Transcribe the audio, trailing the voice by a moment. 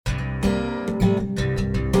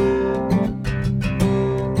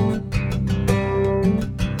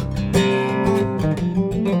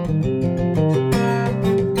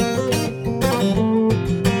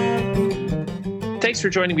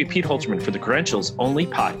Thanks for joining me, Pete Holterman, for the Credentials Only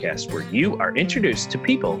podcast, where you are introduced to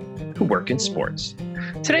people who work in sports.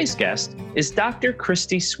 Today's guest is Dr.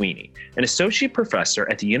 Christy Sweeney, an associate professor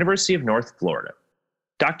at the University of North Florida.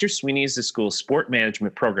 Dr. Sweeney is the school's sport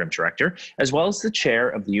management program director, as well as the chair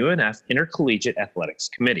of the UNF Intercollegiate Athletics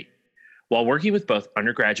Committee. While working with both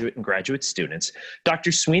undergraduate and graduate students,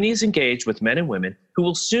 Dr. Sweeney is engaged with men and women who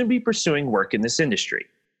will soon be pursuing work in this industry.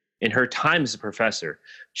 In her time as a professor,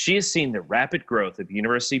 she has seen the rapid growth of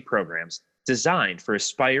university programs designed for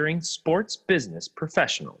aspiring sports business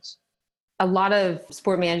professionals. A lot of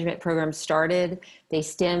sport management programs they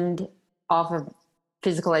stemmed off of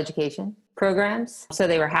physical education programs. So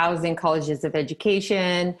they were housed in colleges of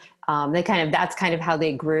education. That's kind of how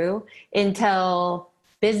they grew until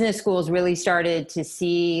business schools really started to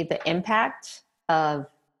see the impact of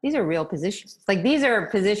these are real positions. Like these are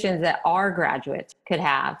positions that our graduates could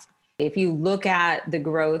have. If you look at the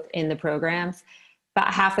growth in the programs,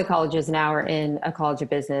 about half the colleges now are in a college of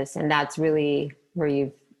business, and that's really where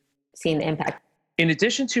you've seen the impact. In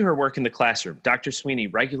addition to her work in the classroom, Dr. Sweeney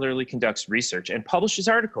regularly conducts research and publishes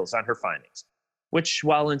articles on her findings, which,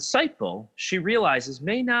 while insightful, she realizes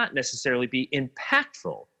may not necessarily be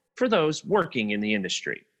impactful for those working in the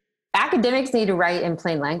industry. Academics need to write in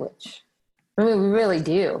plain language. I mean, we really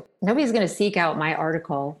do. Nobody's going to seek out my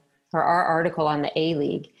article or our article on the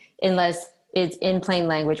A-League unless it's in plain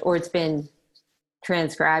language or it's been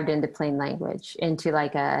transcribed into plain language into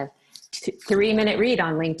like a 3-minute read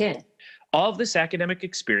on LinkedIn. All of this academic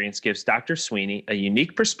experience gives Dr. Sweeney a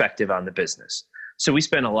unique perspective on the business. So we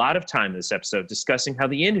spent a lot of time in this episode discussing how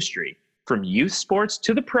the industry, from youth sports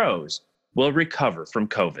to the pros, will recover from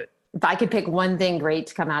COVID. If I could pick one thing great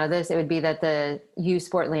to come out of this, it would be that the youth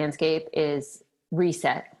sport landscape is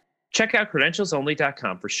reset. Check out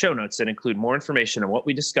credentialsonly.com for show notes that include more information on what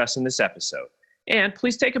we discuss in this episode. And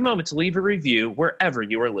please take a moment to leave a review wherever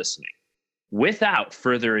you are listening. Without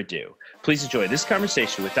further ado, please enjoy this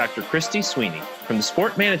conversation with Dr. Christy Sweeney from the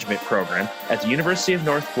Sport Management Program at the University of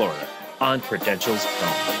North Florida on Credentials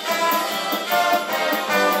Only.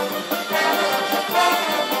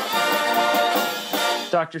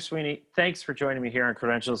 Dr. Sweeney, thanks for joining me here on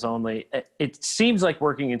Credentials Only. It seems like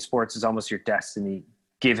working in sports is almost your destiny,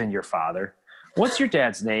 given your father. What's your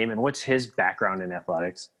dad's name and what's his background in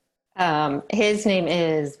athletics? His name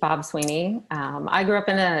is Bob Sweeney. I grew up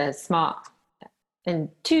in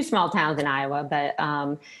 2 small towns in Iowa, but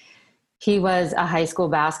he was a high school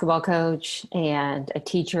basketball coach and a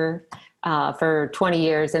teacher for 20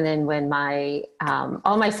 years. And then when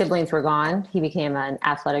all my siblings were gone, he became an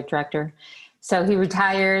athletic director. So he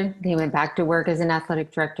retired, he went back to work as an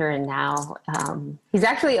athletic director, and now he's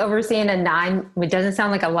actually overseeing it doesn't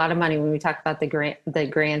sound like a lot of money when we talk about the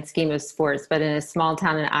grand scheme of sports, but in a small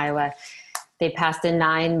town in Iowa, they passed a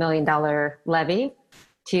 $9 million levy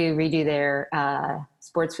to redo their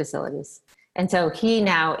sports facilities. And so he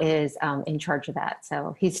now is in charge of that.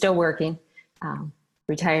 So he's still working,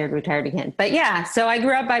 retired again. But yeah, so I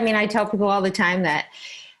grew up, I tell people all the time that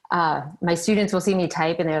my students will see me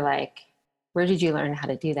type and they're like, where did you learn how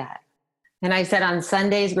to do that? And I said on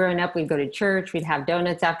Sundays growing up, we'd go to church, we'd have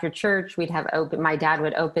donuts after church, my dad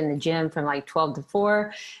would open the gym from like 12 to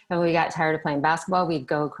 4. And when we got tired of playing basketball, we'd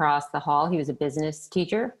go across the hall. He was a business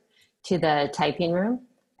teacher, to the typing room.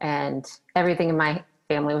 And everything in my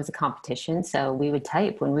family was a competition. So we would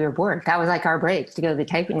type when we were bored. That was like our break to go to the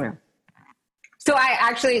typing room. So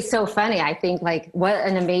it's so funny. I think like what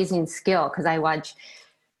an amazing skill. Cause I watch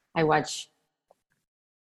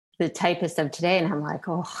the typist of today and I'm like,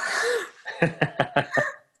 oh.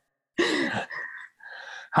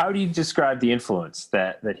 How do you describe the influence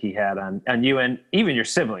that he had on you and even your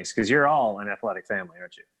siblings? Because you're all an athletic family,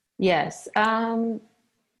 aren't you? Yes.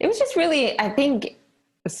 It was just really, I think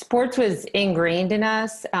sports was ingrained in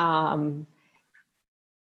us. And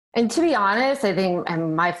to be honest, I think,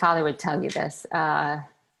 and my father would tell you this,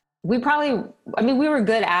 we were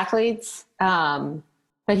good athletes.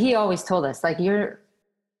 But he always told us like, you're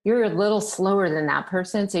a little slower than that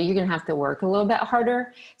person, so you're going to have to work a little bit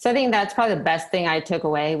harder. So I think that's probably the best thing I took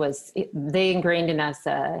away was they ingrained in us,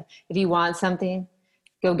 if you want something,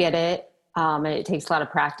 go get it. And it takes a lot of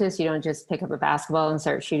practice. You don't just pick up a basketball and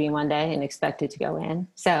start shooting one day and expect it to go in.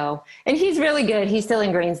 So, and he's really good. He still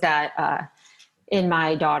ingrains that in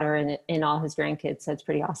my daughter and in all his grandkids. So it's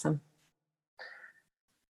pretty awesome.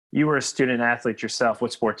 You were a student athlete yourself.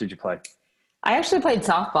 What sport did you play? I actually played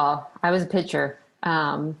softball. I was a pitcher.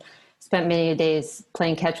 Spent many days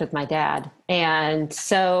playing catch with my dad. And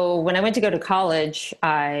so when I went to go to college,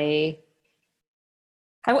 I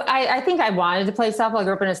think I wanted to play softball. I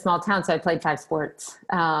grew up in a small town, so I played 5 sports.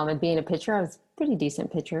 And being a pitcher, I was a pretty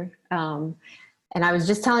decent pitcher. And I was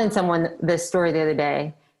just telling someone this story the other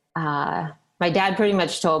day. My dad pretty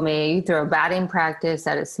much told me, you throw batting practice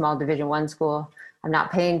at a small Division I school. I'm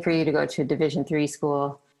not paying for you to go to a Division III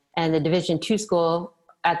school. And the Division II school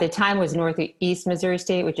at the time was Northeast Missouri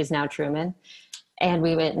State, which is now Truman. And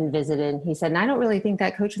we went and visited. He said, and I don't really think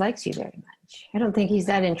that coach likes you very much. I don't think he's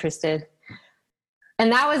that interested.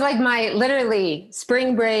 And that was like my literally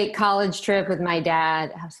spring break college trip with my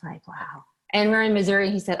dad. I was like, wow. And we're in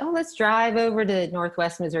Missouri. He said, oh, let's drive over to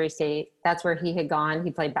Northwest Missouri State. That's where he had gone.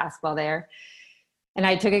 He played basketball there. And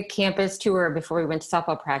I took a campus tour before we went to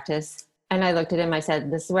softball practice. And I looked at him. I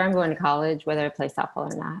said, this is where I'm going to college, whether I play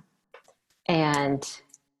softball or not. And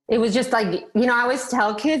it was just like, I always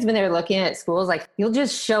tell kids when they're looking at schools, like, you'll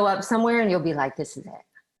just show up somewhere and you'll be like, this is it.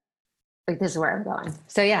 Like, this is where I'm going.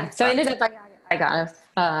 So, yeah. So I ended up, I got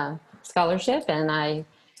a scholarship, and I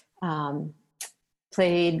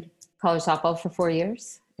played college softball for 4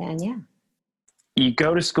 years. And, yeah. You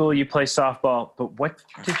go to school, you play softball, but what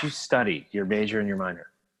did you study, your major and your minor?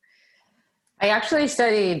 I actually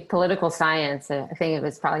studied political science. I think it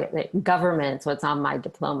was probably government's what's on my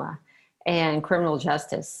diploma, and criminal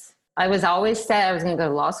justice. I was always said I was going to go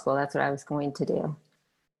to law school. That's what I was going to do.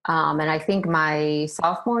 And I think my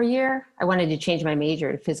sophomore year, I wanted to change my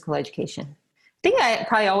major to physical education. I think I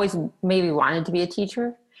probably always maybe wanted to be a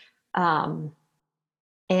teacher. And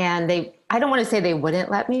I don't want to say they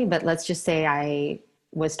wouldn't let me, but let's just say I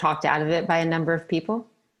was talked out of it by a number of people.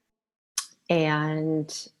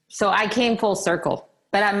 And so I came full circle.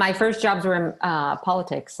 But my first jobs were in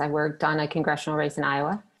politics. I worked on a congressional race in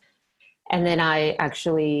Iowa. And then I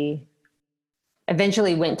actually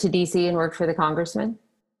eventually went to DC and worked for the congressman.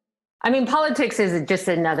 I mean, politics is just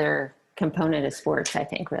another component of sports, I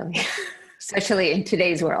think, really, especially in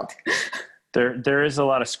today's world. There is a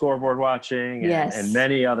lot of scoreboard watching and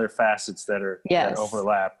many other facets that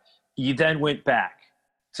overlap. You then went back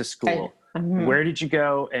to school. Mm-hmm. Where did you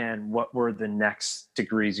go, and what were the next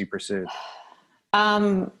degrees you pursued?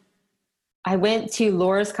 I went to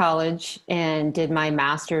Loras College and did my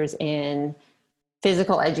master's in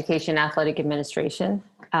physical education, athletic administration.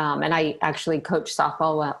 And I actually coached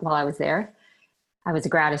softball while I was there. I was a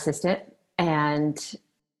grad assistant, and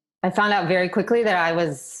I found out very quickly that I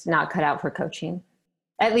was not cut out for coaching,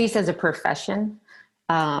 at least as a profession.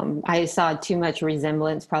 I saw too much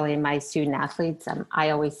resemblance probably in my student athletes. I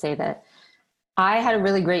always say that I had a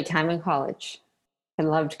really great time in college. I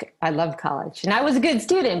loved college, and I was a good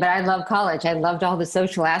student, but I loved college. I loved all the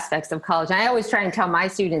social aspects of college. And I always try and tell my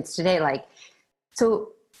students today, like, so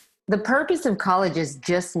the purpose of college is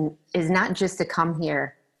not just to come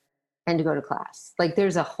here and to go to class. Like,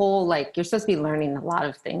 there's a whole, like, you're supposed to be learning a lot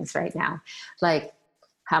of things right now, like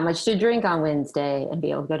how much to drink on Wednesday and be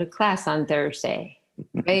able to go to class on Thursday.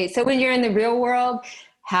 Right. So when you're in the real world,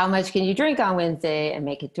 how much can you drink on Wednesday and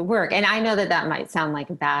make it to work? And I know that might sound like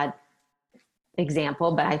a bad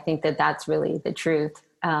example, but I think that that's really the truth.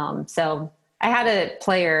 So I had a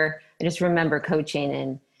player, I just remember coaching,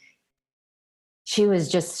 and she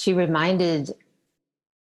reminded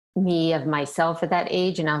me of myself at that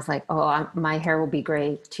age. And I was like, my hair will be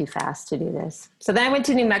gray too fast to do this. So then I went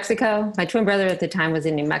to New Mexico. My twin brother at the time was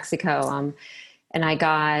in New Mexico. And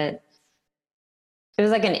it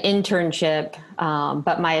was like an internship.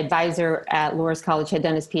 But my advisor at Loras College had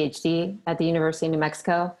done his PhD at the University of New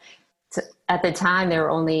Mexico. So at the time, there were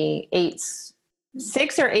only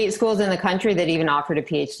 6 or 8 schools in the country that even offered a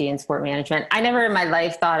PhD in sport management. I never in my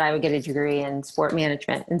life thought I would get a degree in sport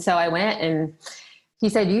management. And so I went, and he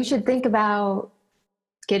said, you should think about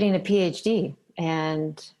getting a PhD.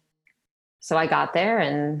 And so I got there,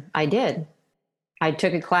 and I did. I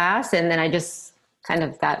took a class, and then I just kind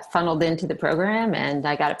of got funneled into the program, and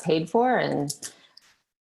I got it paid for. And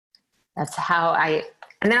that's how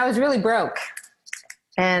and then I was really broke.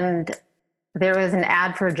 And there was an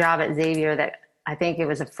ad for a job at Xavier that I think it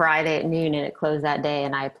was a Friday at noon, and it closed that day,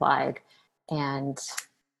 and I applied. And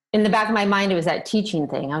in the back of my mind, it was that teaching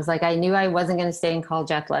thing. I was like, I knew I wasn't going to stay in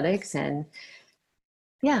college athletics. And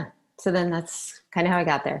yeah, so then that's kind of how I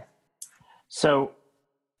got there. So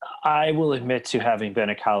I will admit to having been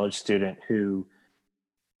a college student who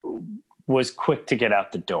was quick to get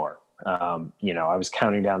out the door. I was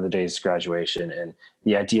counting down the days of graduation, and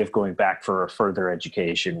the idea of going back for a further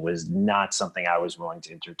education was not something I was willing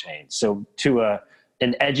to entertain. So to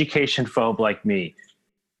an education phobe like me,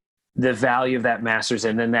 the value of that master's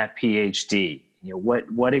and then that PhD,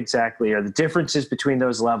 what exactly are the differences between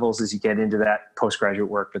those levels as you get into that postgraduate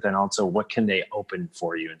work, but then also what can they open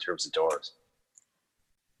for you in terms of doors?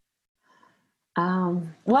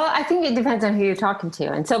 Well, I think it depends on who you're talking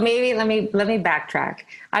to. And so maybe let me backtrack.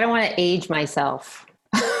 I don't want to age myself.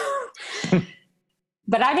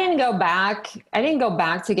 But I didn't go back. I didn't go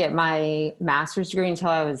back to get my master's degree until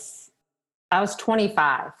I was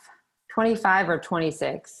 25 or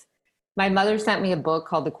 26. My mother sent me a book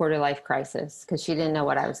called The Quarter Life Crisis because she didn't know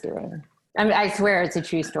what I was doing. I mean, I swear it's a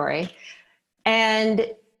true story. And,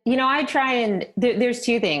 I try and there's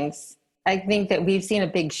two things. I think that we've seen a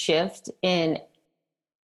big shift in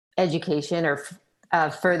education or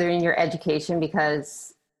furthering your education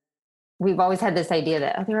because we've always had this idea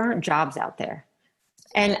that there aren't jobs out there.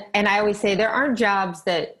 And I always say there aren't jobs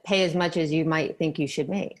that pay as much as you might think you should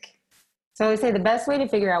make. So I always say the best way to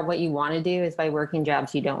figure out what you want to do is by working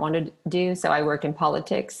jobs you don't want to do. So I worked in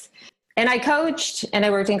politics and I coached and I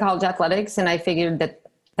worked in college athletics, and I figured that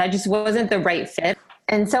just wasn't the right fit.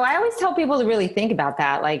 And so I always tell people to really think about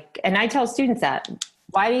that. And I tell students that,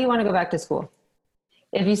 why do you want to go back to school?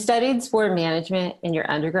 If you studied sport management in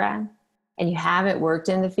your undergrad and you haven't worked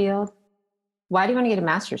in the field, why do you want to get a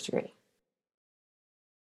master's degree?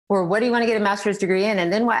 Or what do you want to get a master's degree in?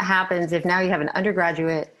 And then what happens if now you have an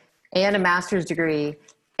undergraduate and a master's degree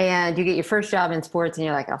and you get your first job in sports and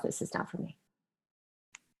you're like, oh, this is not for me.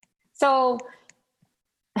 So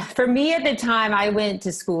for me at the time, I went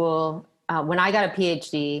to school, when I got a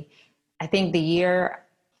PhD, I think the year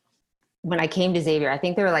when I came to Xavier, I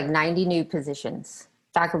think there were like 90 new positions,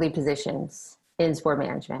 faculty positions in sport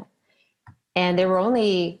management. And there were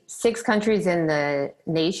only 6 countries in the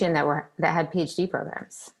nation that had PhD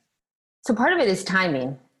programs. So part of it is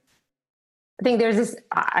timing. I think there's this,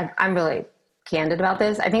 I'm really candid about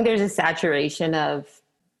this. I think there's a saturation of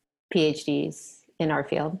PhDs in our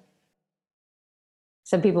field.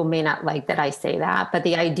 Some people may not like that I say that, but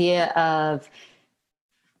the idea of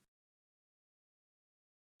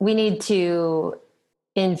we need to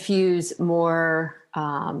infuse more,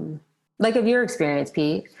 like of your experience,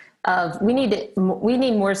 Pete, we need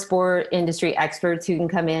more sport industry experts who can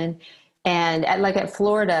come in. And at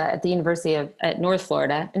Florida, at the University at North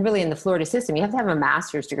Florida, and really in the Florida system, you have to have a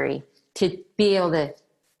master's degree to be able to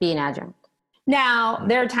be an adjunct. Now,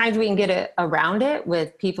 there are times we can get around it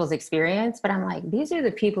with people's experience, but I'm like, these are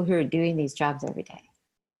the people who are doing these jobs every day,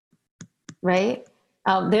 right?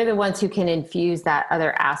 They're the ones who can infuse that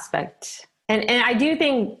other aspect. And I do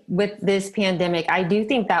think with this pandemic, I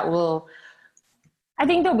think there'll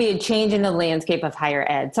be a change in the landscape of higher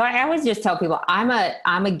ed. So I always just tell people I'm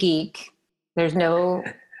a geek. There's no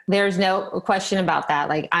question about that.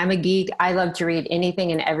 Like, I'm a geek. I love to read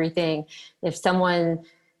anything and everything. If someone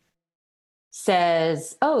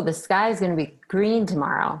says, oh, the sky is going to be green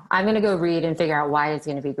tomorrow, I'm going to go read and figure out why it's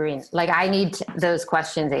going to be green. Like, I need those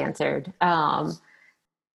questions answered. I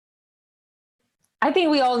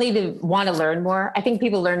think we all need to want to learn more. I think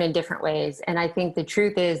people learn in different ways. And I think the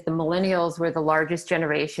truth is the millennials were the largest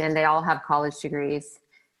generation. They all have college degrees,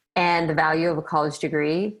 and the value of a college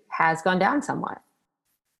degree has gone down somewhat.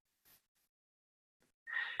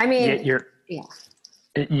 I mean,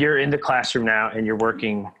 you're in the classroom now and you're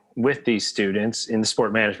working with these students in the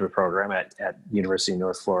sport management program at University of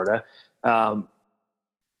North Florida.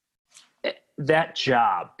 That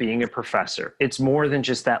job, being a professor, it's more than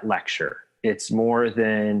just that lecture. It's more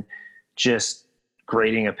than just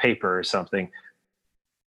grading a paper or something.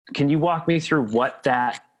 Can you walk me through what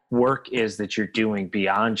that work is that you're doing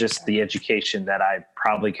beyond just the education that I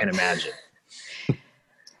probably can imagine?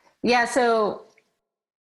 Yeah. So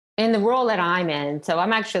in the role that I'm in,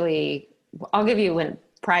 I'll give you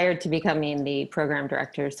prior to becoming the program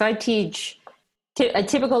director. So I teach, a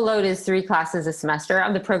typical load is 3 classes a semester.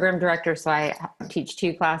 I'm the program director, so I teach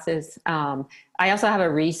 2 classes. I also have a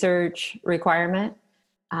research requirement.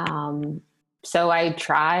 So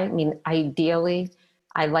ideally,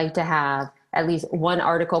 I'd like to have at least 1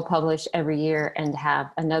 article published every year and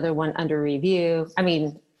have another one under review. I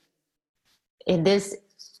mean, I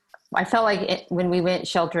felt like when we went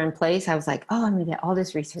shelter in place, I was like, oh, I'm going to get all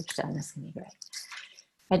this research done. This is going to be great.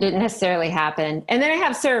 It didn't necessarily happen. And then I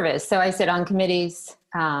have service. So I sit on committees,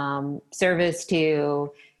 service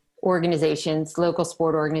to organizations, local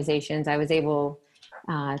sport organizations. I was able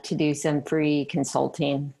to do some free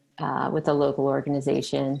consulting with a local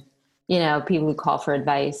organization, people who call for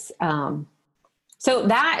advice. So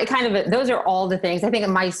that those are all the things. I think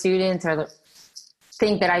my students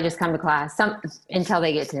think that I just come to class until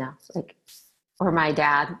they get to know, or my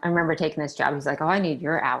dad. I remember taking this job. He's like, oh, I need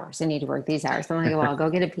your hours. I need to work these hours. I'm like, well, I'll go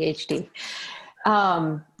get a PhD.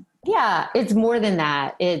 Yeah, it's more than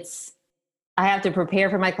that. I have to prepare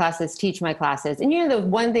for my classes, teach my classes. And the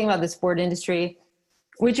one thing about the sport industry,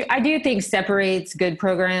 which I do think separates good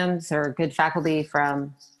programs or good faculty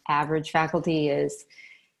from average faculty, is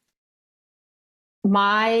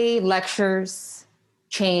my lectures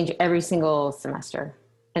change every single semester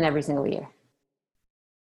and every single year.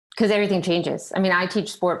 because everything changes. I mean, I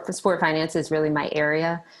teach sport finance is really my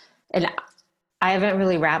area. And I haven't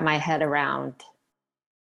really wrapped my head around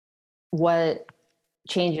what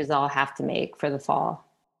changes I'll have to make for the fall,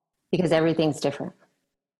 because everything's different.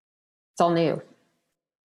 It's all new.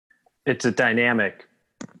 It's a dynamic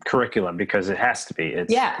curriculum because it has to be.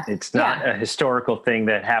 It's not a historical thing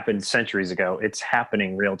that happened centuries ago. It's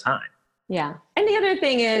happening real time. Yeah. And the other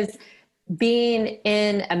thing is being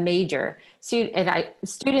in a major.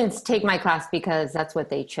 Students take my class because that's what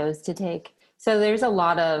they chose to take. So there's a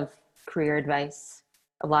lot of career advice,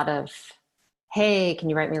 a lot of, hey, can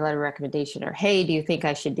you write me a letter of recommendation? Or, hey, do you think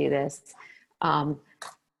I should do this?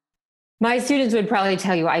 My students would probably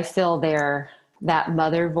tell you I fill that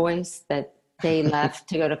mother voice that they left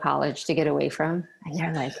to go to college to get away from. And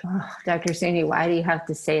they're like, oh, Dr. Sweeney, why do you have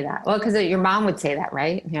to say that? Well, because your mom would say that,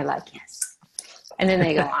 right? And you're like, yes. And then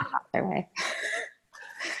they go on their way.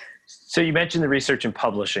 So you mentioned the research and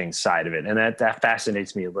publishing side of it, and that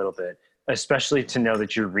fascinates me a little bit, especially to know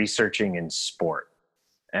that you're researching in sport.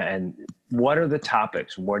 And what are the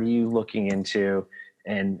topics? What are you looking into?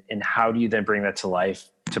 And how do you then bring that to life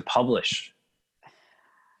to publish?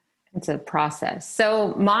 It's a process.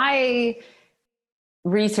 So my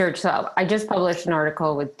research, so I just published an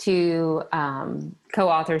article with two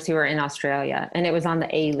co-authors who are in Australia, and it was on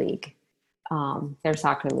the A-League, their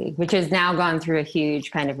soccer league, which has now gone through a huge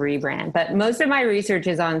kind of rebrand. But most of my research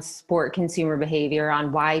is on sport consumer behavior,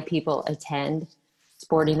 on why people attend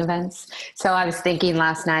sporting events. So I was thinking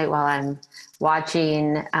last night while I'm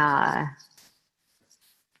watching, when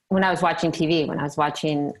I was watching TV, I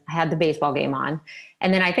had the baseball game on,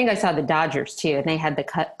 and then I think I saw the Dodgers too, and they had the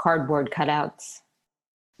cardboard cutouts.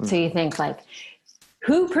 Mm. So you think like,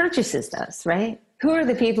 who purchases those, right? Who are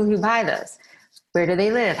the people who buy those? Where do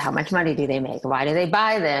they live? How much money do they make? Why do they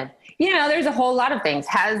buy them? There's a whole lot of things.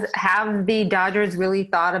 Have the Dodgers really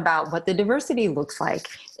thought about what the diversity looks like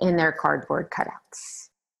in their cardboard cutouts?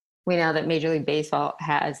 We know that Major League Baseball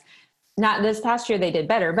has, not this past year they did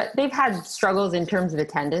better, but they've had struggles in terms of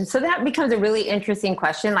attendance. So that becomes a really interesting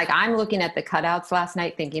question. Like I'm looking at the cutouts last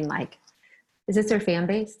night thinking like, is this their fan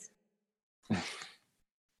base?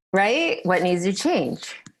 Right? What needs to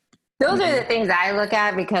change? Those are the things I look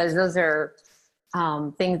at, because those are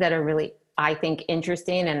things that are really, I think,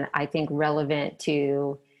 interesting and I think relevant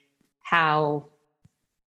to how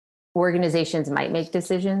organizations might make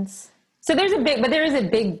decisions. So there is a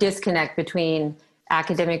big disconnect between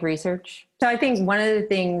academic research. So I think one of the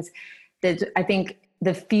things that I think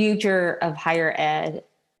the future of higher ed,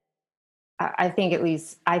 I think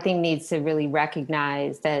needs to really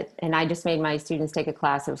recognize that, and I just made my students take a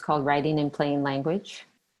class that was called Writing in Plain Language.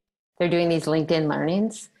 They're doing these LinkedIn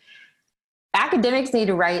learnings. Academics need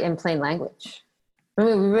to write in plain language. I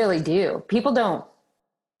mean, we really do.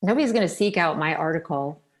 Nobody's going to seek out my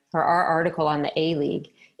article or our article on the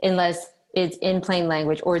A-League unless it's in plain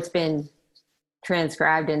language or it's been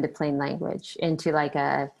transcribed into plain language into like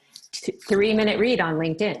a 3-minute read on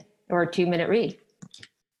LinkedIn or a 2-minute read.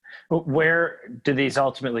 Where do these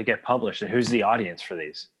ultimately get published, and who's the audience for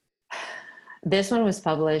these? This one was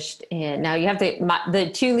published in, now you have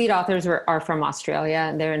the two lead authors are from Australia,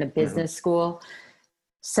 and they're in a business school.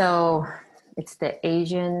 So it's the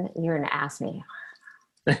Asian, you're going to ask me.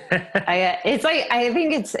 It's like, I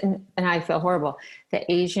think it's, and I feel horrible, the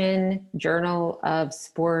Asian Journal of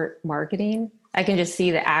Sport Marketing. I can just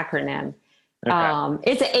see the acronym.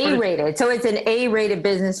 Okay. It's A-rated. So it's an A-rated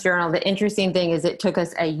business journal. The interesting thing is it took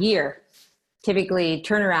us a year. Typically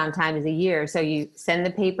turnaround time is a year. So you send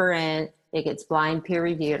the paper in, it gets blind peer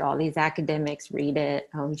reviewed. All these academics read it.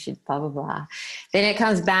 Oh, we should blah, blah, blah. Then it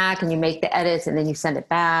comes back and you make the edits and then you send it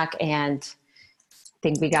back. And I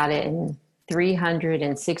think we got it in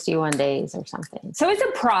 361 days or something. So it's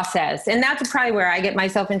a process. And that's probably where I get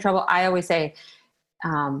myself in trouble. I always say,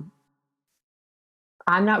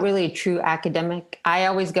 I'm not really a true academic. I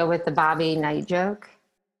always go with the Bobby Knight joke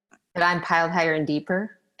that I'm piled higher and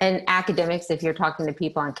deeper. And academics, if you're talking to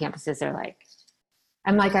people on campuses, they're like,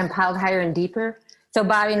 I'm piled higher and deeper. So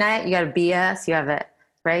Bobby Knight, you got a BS, you have a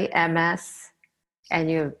MS, and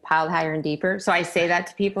you have piled higher and deeper. So I say that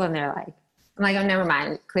to people and they're like, I'm like, oh, never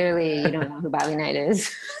mind. Clearly you don't know who Bobby Knight is.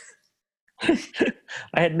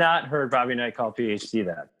 I had not heard Bobby Knight call PhD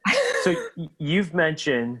that. So you've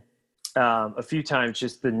mentioned a few times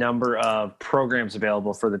just the number of programs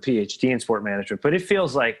available for the PhD in sport management, but it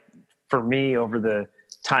feels like for me over the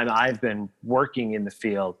time I've been working in the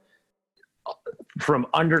field, from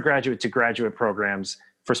undergraduate to graduate programs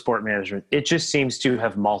for sport management, it just seems to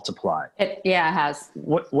have multiplied. It has.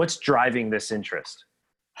 What's driving this interest?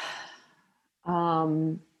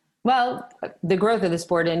 Well, the growth of the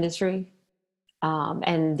sport industry.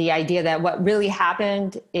 And the idea that what really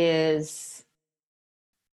happened is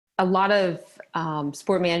a lot of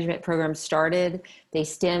sport management programs started, they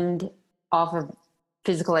stemmed off of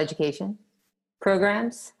physical education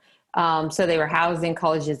programs. So they were housed in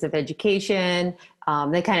colleges of education.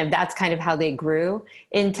 That's kind of how they grew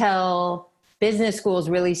until business schools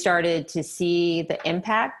really started to see the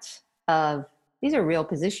impact of these are real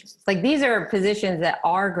positions. Like these are positions that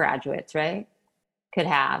our graduates, right, could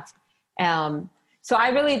have. So I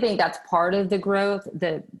really think that's part of the growth.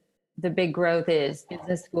 The big growth is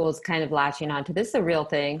business schools kind of latching on to this is a real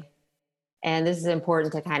thing. And this is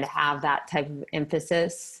important to kind of have that type of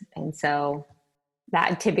emphasis. And so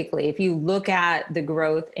that typically, if you look at the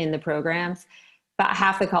growth in the programs, about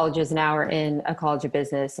half the colleges now are in a college of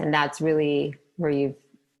business. And that's really where you've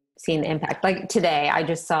seen the impact. Like today, I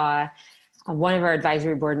just saw one of our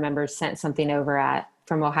advisory board members sent something over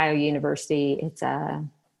from Ohio University. It's a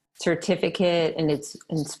certificate and it's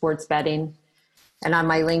in sports betting. And on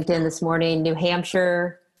my LinkedIn this morning, New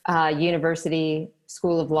Hampshire University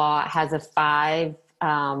School of Law has a 5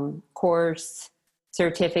 course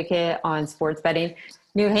certificate on sports betting.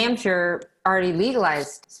 New Hampshire already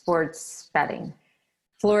legalized sports betting.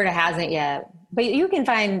 Florida hasn't yet, but you can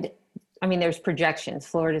find, there's projections.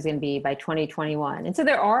 Florida's going to be by 2021. And so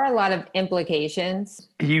there are a lot of implications.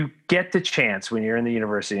 You get the chance when you're in the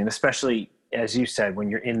university, and especially, as you said,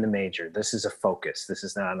 when you're in the major, this is a focus. This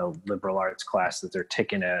is not a liberal arts class that they're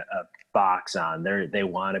ticking a box on. They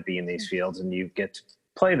want to be in these fields, and you get to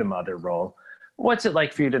play the mother role. What's it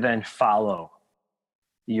like for you to then follow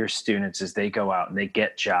your students as they go out and they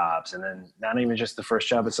get jobs, and then not even just the first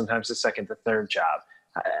job, but sometimes the second, the third job?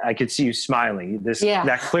 I could see you smiling.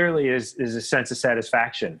 That clearly is a sense of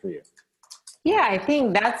satisfaction for you. Yeah, I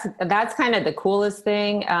think that's kind of the coolest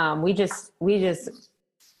thing. We just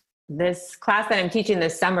this class that I'm teaching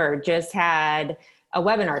this summer just had a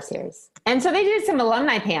webinar series. And so they did some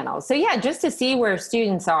alumni panels. So yeah, just to see where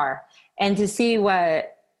students are and to see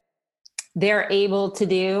what they're able to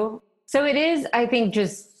do. So it is, I think,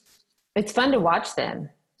 it's fun to watch them.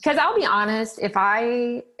 Because I'll be honest,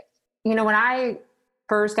 when I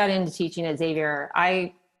first got into teaching at Xavier,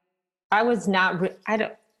 I wasn't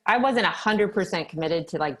 100% committed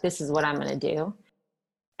to like, this is what I'm going to do.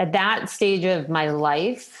 At that stage of my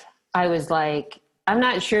life, I was like, I'm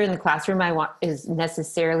not sure in the classroom is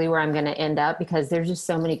necessarily where I'm going to end up because there's just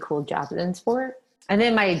so many cool jobs in sport. And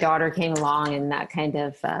then my daughter came along and that kind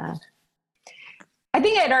of, I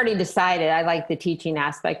think I'd already decided I like the teaching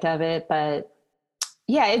aspect of it, but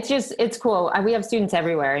yeah, it's cool. We have students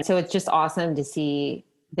everywhere. And so it's just awesome to see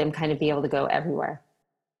them kind of be able to go everywhere.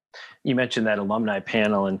 You mentioned that alumni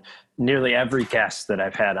panel, and nearly every guest that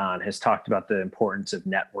I've had on has talked about the importance of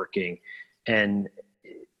networking. And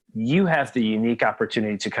you have the unique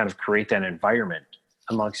opportunity to kind of create that environment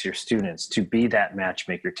amongst your students, to be that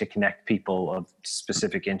matchmaker, to connect people of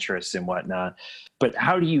specific interests and whatnot. But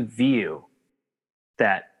how do you view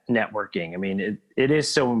that networking? It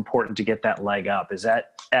is so important to get that leg up. Is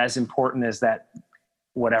that as important as that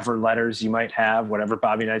whatever letters you might have, whatever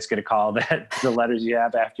Bobby Knight's going to call that, the letters you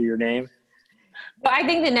have after your name? Well, I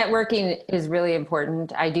think the networking is really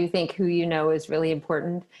important. I do think who you know is really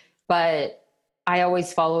important, but I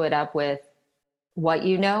always follow it up with what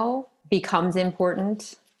you know becomes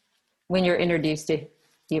important when you're introduced to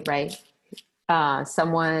you, right?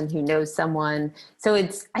 Someone who knows someone. So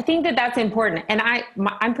I think that's important. And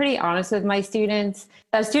I'm pretty honest with my students.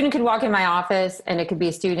 A student could walk in my office and it could be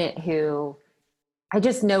a student who I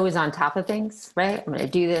just know is on top of things, right? I'm going to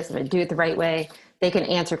do this. I'm going to do it the right way. They can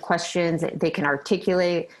answer questions. They can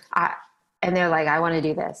articulate. And they're like, I want to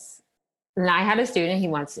do this. And I had a student, he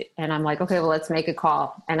wants to, and I'm like, okay, well, let's make a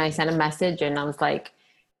call. And I sent a message and I was like,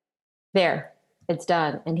 there, it's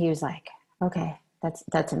done. And he was like, okay,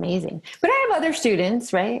 that's amazing. But I have other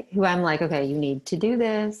students, right, who I'm like, okay, you need to do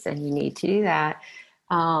this and you need to do that.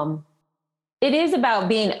 It is about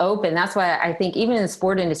being open. That's why I think even in the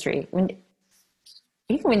sport industry, when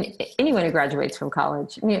anyone who graduates from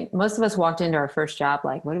college, most of us walked into our first job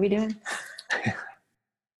like, what are we doing?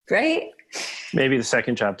 Right? Maybe the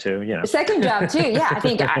second job too, Second job too. Yeah. I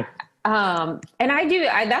think, that's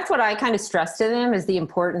what I kind of stress to them is the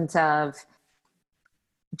importance of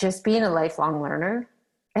just being a lifelong learner.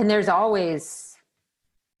 And there's always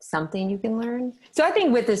something you can learn. So I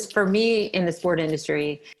think with this, for me in the sport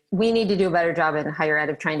industry, we need to do a better job in higher ed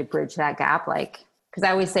of trying to bridge that gap. Because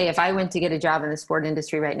I always say, if I went to get a job in the sport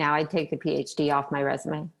industry right now, I'd take the PhD off my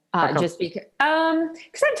resume. Just because I've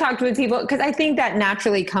talked with people, because I think that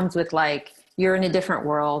naturally comes with you're in a different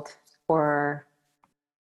world, or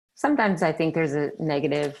sometimes I think there's a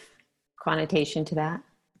negative connotation to that.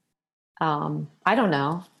 I don't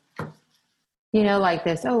know, like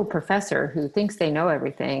this, professor who thinks they know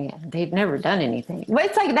everything and they've never done anything. But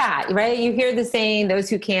it's like that, right? You hear the saying, those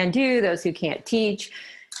who can do, those who can't teach.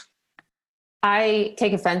 I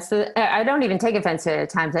take offense to I don't even take offense to it at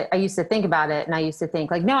times. I used to think about it and I used to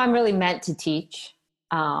think like, no, I'm really meant to teach.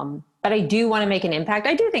 But I do want to make an impact.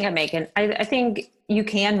 I do think I think you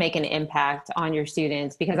can make an impact on your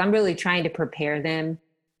students because I'm really trying to prepare them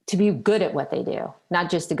to be good at what they do, not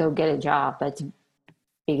just to go get a job, but to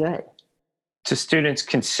be good. To students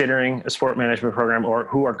considering a sport management program or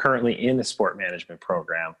who are currently in the sport management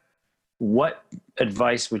program, what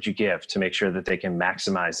advice would you give to make sure that they can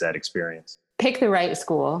maximize that experience? Pick the right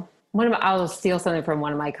school. I'll steal something from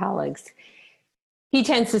one of my colleagues. He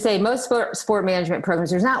tends to say most sport management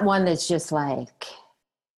programs, there's not one that's just like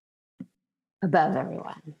above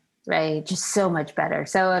everyone, right? Just so much better.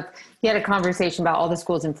 So if he had a conversation about all the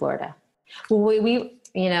schools in Florida, well, we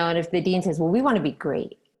and if the dean says, well, we want to be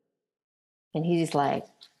great. And he's like,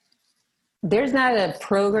 there's not a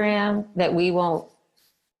program that we won't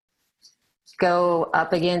go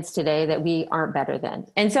up against today that we aren't better than.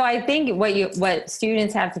 And so I think what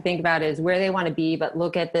students have to think about is where they want to be, but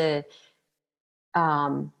look at the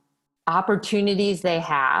opportunities they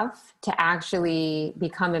have to actually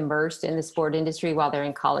become immersed in the sport industry while they're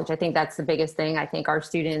in college. I think that's the biggest thing. I think our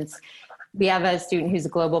students, we have a student who's a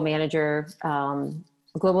global manager,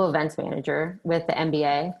 global events manager with the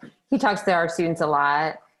NBA. He talks to our students a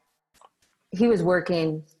lot. He was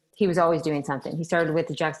always doing something. He started with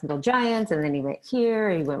the Jacksonville Giants and then he went here.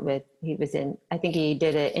 I think he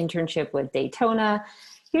did an internship with Daytona.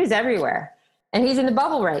 He was everywhere and he's in the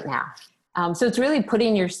bubble right now. So it's really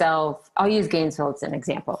putting yourself, I'll use Gainesville as an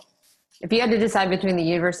example. If you had to decide between the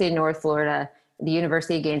University of North Florida, the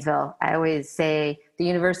University of Gainesville, I always say the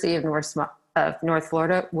University of North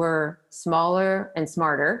Florida were smaller and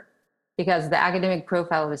smarter because the academic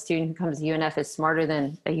profile of a student who comes to UNF is smarter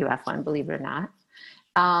than a UF one, believe it or not.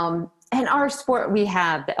 And our sport, we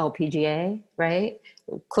have the LPGA, right?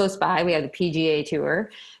 Close by, we have the PGA Tour.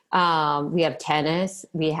 We have tennis.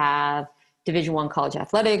 We have Division I college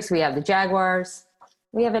athletics. We have the Jaguars.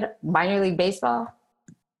 We have it minor league baseball.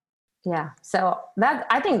 Yeah. So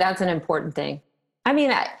I think that's an important thing. I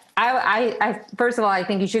mean, I first of all, I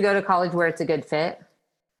think you should go to college where it's a good fit.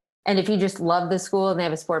 And if you just love the school and they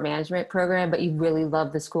have a sport management program, but you really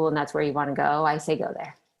love the school and that's where you want to go, I say go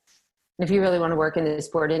there. And if you really want to work in the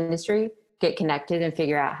sport industry, get connected and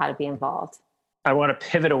figure out how to be involved. I want to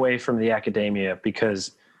pivot away from the academia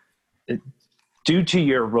because due to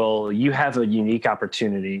your role, you have a unique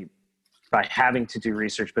opportunity by having to do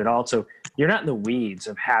research, but also you're not in the weeds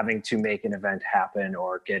of having to make an event happen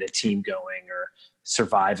or get a team going or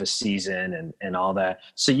survive a season and all that.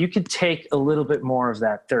 So you could take a little bit more of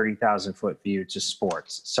that 30,000 foot view to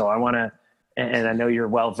sports. So I want to, and I know you're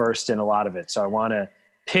well versed in a lot of it. So I want to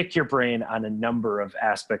pick your brain on a number of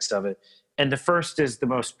aspects of it. And the first is the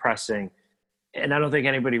most pressing, and I don't think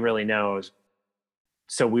anybody really knows.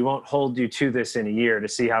 So we won't hold you to this in a year to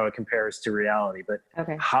see how it compares to reality, but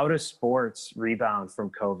okay. How does sports rebound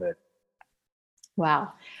from COVID?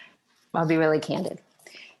 Wow. I'll be really candid.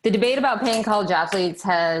 The debate about paying college athletes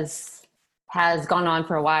has gone on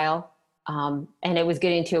for a while. And it was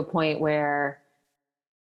getting to a point where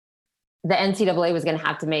the NCAA was going to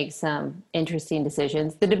have to make some interesting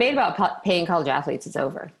decisions. The debate about paying college athletes is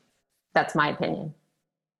over. That's my opinion.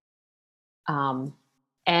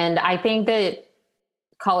 And I think that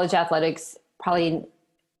college athletics probably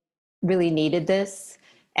really needed this.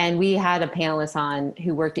 And we had a panelist on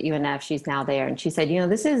who worked at UNF. She's now there. And she said,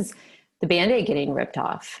 this is the Band-Aid getting ripped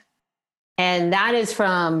off. And that is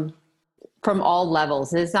from all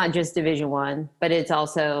levels. It's not just Division I, but it's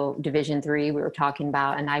also Division III we were talking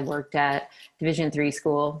about. And I worked at Division III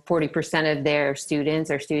school. 40% of their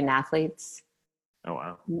students are student athletes.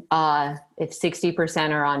 Oh, wow. If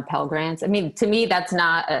 60% are on Pell Grants. I mean, to me, that's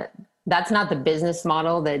not the business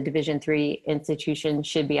model that Division III institutions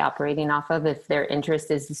should be operating off of if their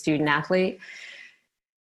interest is the student athlete.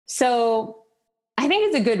 So I think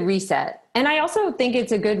it's a good reset. And I also think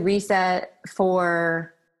it's a good reset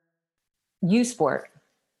for youth sport.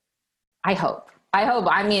 I hope.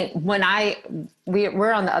 I mean,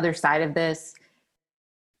 we're on the other side of this.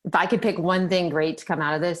 If I could pick one thing great to come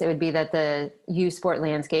out of this, it would be that the youth sport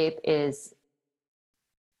landscape is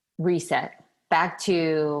reset back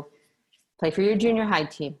to play for your junior high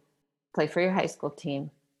team, play for your high school team,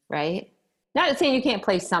 right? Not saying you can't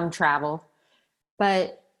play some travel,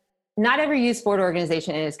 but not every youth sport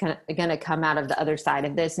organization is going to come out of the other side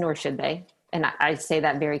of this, nor should they. And I say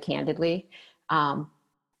that very candidly.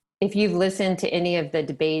 If you've listened to any of the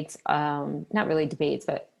debates, not really debates,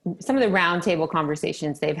 but some of the roundtable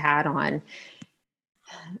conversations they've had on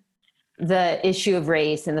the issue of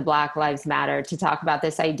race and the Black Lives Matter, to talk about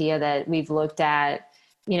this idea that we've looked at,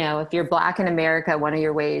 you know, if you're Black in America, one of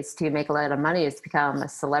your ways to make a lot of money is to become a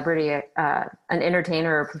celebrity, an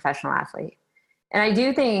entertainer or a professional athlete. And I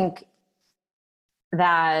do think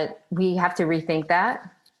that we have to rethink that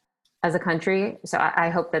as a country. So I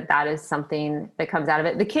hope that that is something that comes out of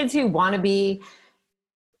it. The kids who want to be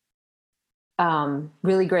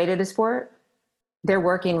really great at a sport, they're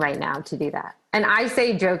working right now to do that. And I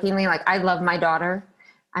say jokingly, like, I love my daughter.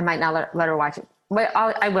 I might not let her watch it, but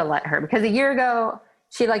I will let her, because a year ago,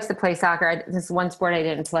 she likes to play soccer. This is one sport I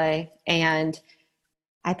didn't play. And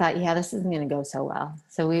I thought, yeah, this isn't going to go so well.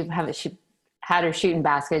 So she had her shooting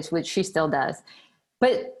baskets, which she still does.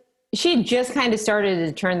 But she just kind of started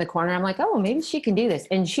to turn the corner. I'm like, oh, maybe she can do this.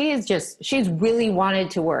 And she's really wanted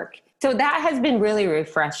to work. So that has been really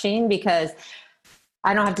refreshing, because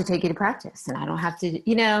I don't have to take you to practice, and I don't have to,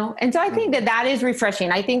 you know. And so I think that is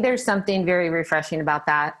refreshing. I think there's something very refreshing about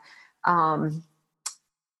that.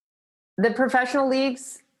 The professional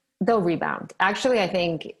leagues, they'll rebound. Actually, I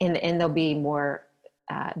think in the end, they'll be more,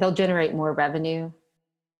 they'll generate more revenue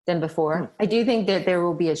than before. I do think that there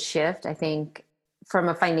will be a shift. I think from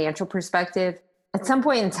a financial perspective, at some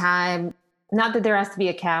point in time, not that there has to be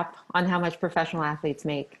a cap on how much professional athletes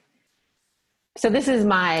make. So this is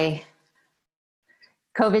my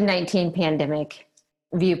COVID-19 pandemic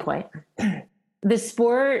viewpoint. The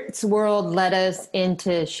sports world led us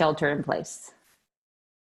into shelter in place.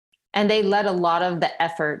 And they led a lot of the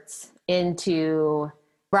efforts into,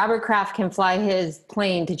 Robert Kraft can fly his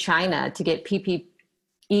plane to China to get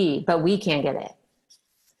PPE, but we can't get it.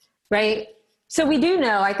 Right? So we do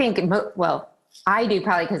know, I think, well, I do,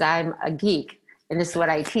 probably because I'm a geek and this is what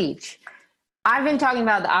I teach. I've been talking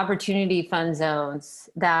about the opportunity fund zones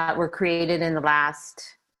that were created in the last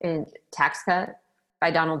tax cut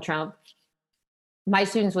by Donald Trump. My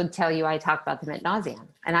students would tell you I talk about them ad nauseum.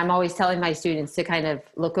 And I'm always telling my students to kind of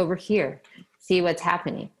look over here, see what's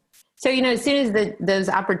happening. So, you know, as soon as those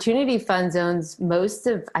opportunity fund zones, most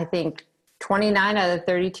of, I think, 29 out of the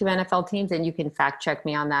 32 NFL teams, and you can fact check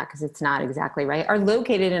me on that because it's not exactly right, are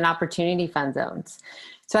located in opportunity fund zones.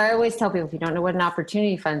 So I always tell people, if you don't know what an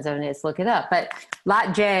opportunity fund zone is, look it up. But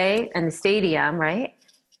Lot J and the stadium, right,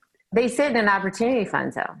 they sit in an opportunity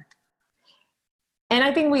fund zone. And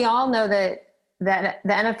I think we all know that the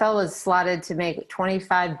NFL is slotted to make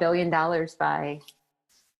 $25 billion by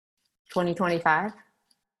 2025.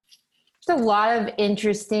 There's a lot of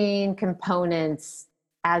interesting components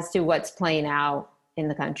as to what's playing out in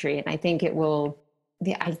the country. And I think it will,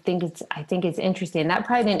 I think it's interesting. That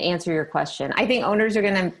probably didn't answer your question. I think owners are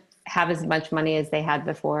going to have as much money as they had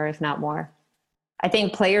before, if not more. I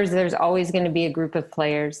think players, there's always going to be a group of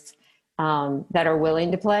players that are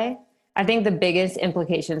willing to play. I think the biggest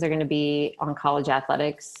implications are going to be on college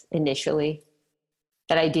athletics initially.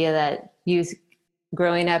 That idea that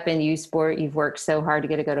growing up in youth sport, you've worked so hard to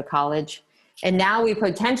get to go to college. And now we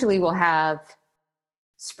potentially will have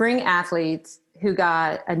spring athletes who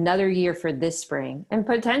got another year for this spring, and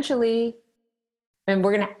potentially, and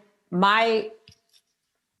we're going to,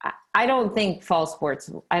 I don't think fall sports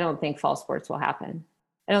will happen.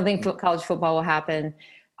 I don't think college football will happen.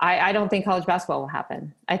 I don't think college basketball will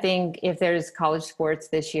happen. I think if there's college sports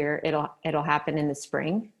this year, it'll happen in the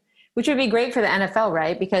spring, which would be great for the NFL,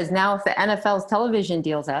 right? Because now if the NFL's television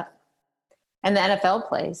deal's up and the NFL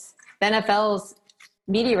plays, the NFL's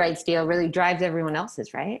media rights deal really drives everyone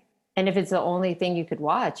else's, right? And if it's the only thing you could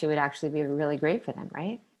watch, it would actually be really great for them,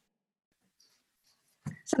 right?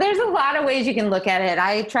 So there's a lot of ways you can look at it.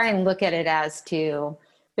 I try and look at it as to,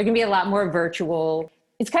 there can be a lot more virtual.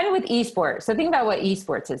 It's kind of with esports. So think about what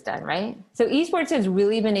esports has done, right? So esports has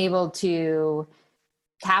really been able to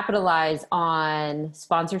capitalize on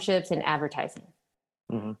sponsorships and advertising.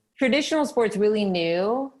 Mm-hmm. Traditional sports really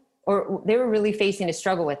knew, or they were really facing a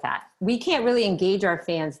struggle with that. We can't really engage our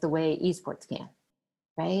fans the way esports can,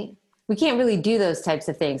 right? We can't really do those types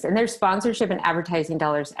of things. And their sponsorship and advertising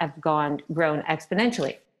dollars have grown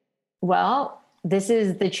exponentially. Well, this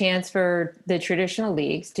is the chance for the traditional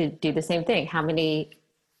leagues to do the same thing. How many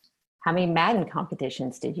Madden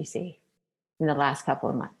competitions did you see in the last couple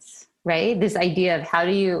of months, right? This idea of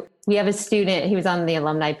we have a student, he was on the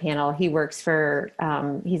alumni panel. He works for,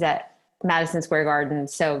 he's at Madison Square Garden.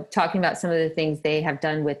 So talking about some of the things they have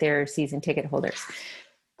done with their season ticket holders.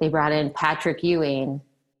 They brought in Patrick Ewing,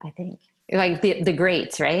 I think, like the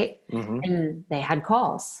greats, right? Mm-hmm. And they had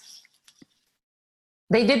calls.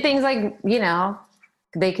 They did things like,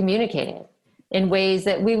 they communicated in ways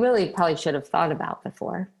that we really probably should have thought about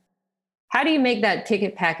before. how do you make that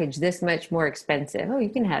ticket package this much more expensive? Oh, you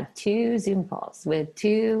can have 2 Zoom calls with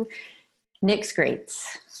 2 Knicks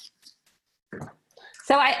greats.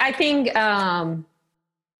 So I think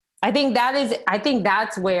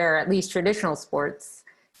that's where at least traditional sports,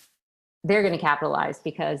 they're going to capitalize,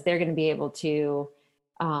 because they're going to be able to,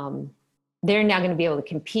 they're now going to be able to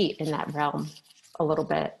compete in that realm a little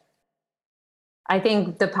bit. I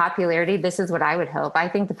think the popularity, this is what I would hope. I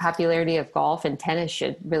think the popularity of golf and tennis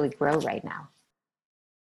should really grow right now.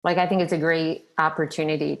 Like, I think it's a great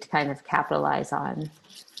opportunity to kind of capitalize on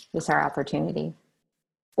this, our opportunity.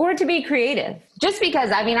 Or to be creative. Just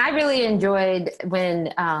because, I mean, I really enjoyed when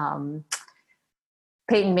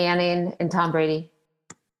Peyton Manning and Tom Brady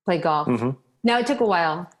played golf. Mm-hmm. Now, it took a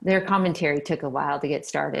while. Their commentary took a while to get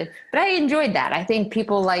started. But I enjoyed that. I think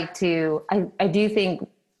people like to, I do think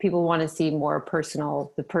people want to see more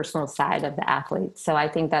the personal side of the athletes. So I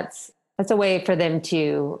think that's a way for them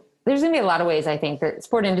to, there's going to be a lot of ways I think that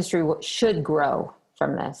sport industry should grow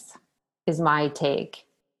from this, is my take.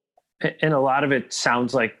 And a lot of it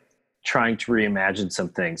sounds like trying to reimagine some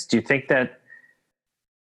things. Do you think that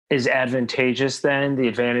is advantageous then? The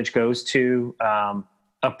advantage goes to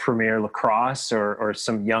a Premier Lacrosse or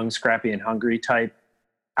some young, scrappy and hungry type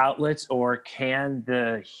outlets, or can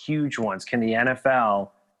the huge ones, can the NFL,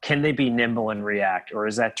 can they be nimble and react, or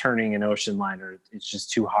is that turning an ocean liner? It's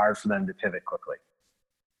just too hard for them to pivot quickly.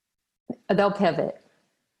 They'll pivot.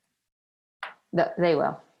 They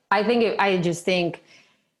will. I think you're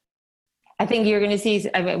going to see,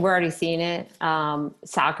 I mean, we're already seeing it.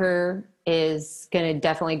 Soccer is going to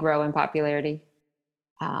definitely grow in popularity.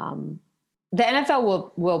 The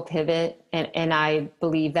NFL will pivot. And I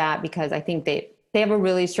believe that, because I think they have a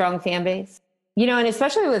really strong fan base, and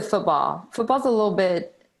especially with football. Football's a little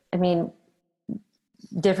bit,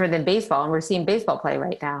 different than baseball. And we're seeing baseball play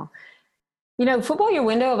right now. Football, your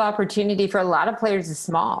window of opportunity for a lot of players is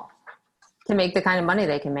small to make the kind of money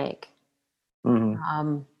they can make.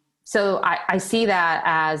 Mm-hmm. So I see that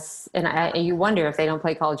as, and you wonder if they don't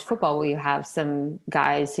play college football, will you have some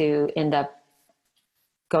guys who end up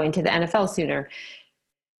going to the NFL sooner?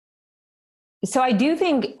 So I do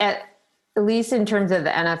think, at least in terms of the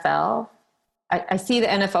NFL, I see the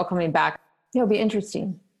NFL coming back. It'll be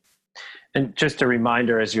interesting. And just a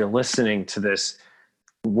reminder, as you're listening to this,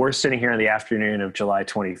 we're sitting here in the afternoon of July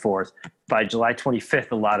 24th. By July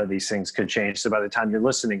 25th, a lot of these things could change. So by the time you're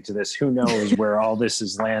listening to this, who knows where all this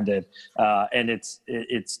has landed. And it's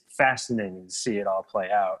fascinating to see it all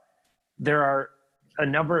play out. There are a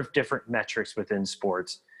number of different metrics within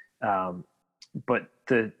sports, but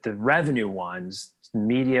the revenue ones,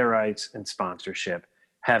 media rights and sponsorship,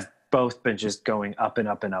 have both been just going up and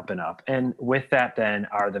up and up and up. And with that then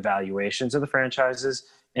are the valuations of the franchises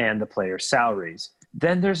and the players' salaries.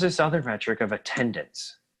 Then there's this other metric of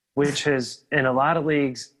attendance, which has, in a lot of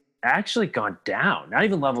leagues, actually gone down, not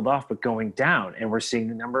even leveled off, but going down. And we're seeing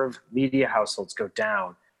the number of media households go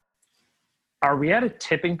down. Are we at a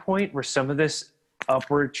tipping point where some of this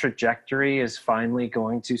upward trajectory is finally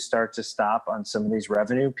going to start to stop on some of these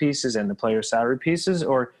revenue pieces and the player salary pieces?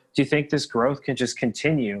 Or do you think this growth can just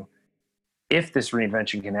continue if this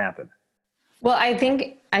reinvention can happen? Well, I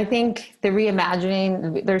think the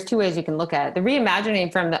reimagining, there's 2 ways you can look at it. The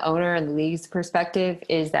reimagining from the owner and the league's perspective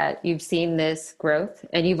is that you've seen this growth,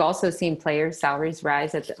 and you've also seen players' salaries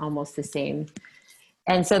rise at almost the same.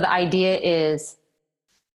 And so the idea is,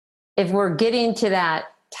 if we're getting to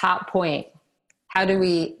that top point, how do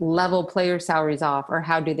we level player salaries off, or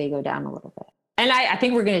how do they go down a little bit? And I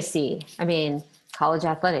think we're going to see, college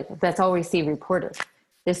athletics, that's all we see reported.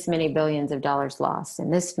 This many billions of dollars lost,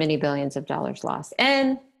 and this many billions of dollars lost.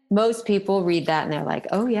 And most people read that and they're like,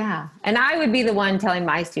 oh yeah. And I would be the one telling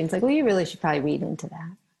my students, like, well, you really should probably read into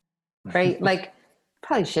that, right? Like,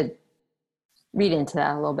 probably should read into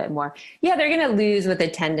that a little bit more. Yeah, they're going to lose with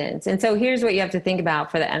attendance. And so here's what you have to think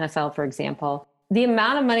about for the NFL, for example. The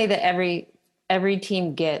amount of money that every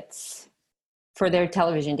team gets for their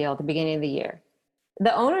television deal at the beginning of the year.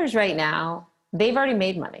 The owners right now, they've already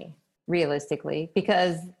made money, realistically,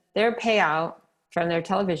 because their payout from their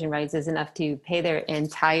television rights is enough to pay their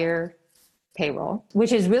entire payroll,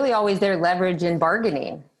 which is really always their leverage in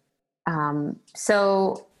bargaining.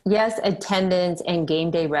 So yes, attendance and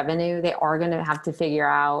game day revenue, they are going to have to figure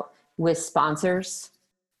out with sponsors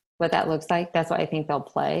what that looks like. That's what I think they'll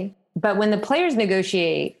play. But when the players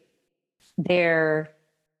negotiate their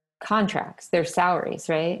contracts, their salaries,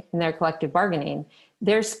 right, and their collective bargaining,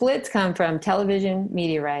 their splits come from television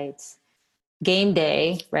media rights, game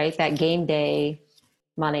day, right, that game day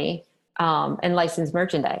money, and licensed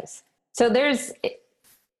merchandise. So there's,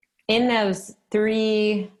 in those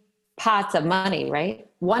 3 pots of money, right?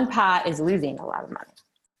 One pot is losing a lot of money.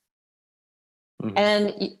 Mm-hmm.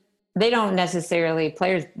 And they don't necessarily,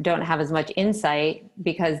 players don't have as much insight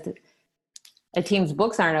because a team's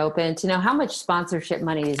books aren't open to know how much sponsorship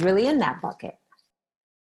money is really in that bucket.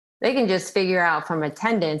 They can just figure out from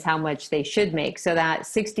attendance how much they should make. So that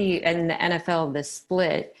 60 in the NFL, the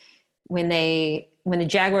split, when the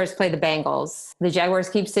Jaguars play the Bengals, the Jaguars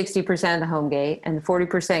keep 60% of the home gate and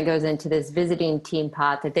 40% goes into this visiting team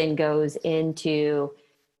pot that then goes into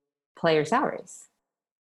player salaries.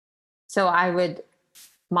 So I would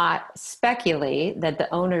speculate that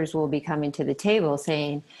the owners will be coming to the table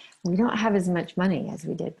saying, we don't have as much money as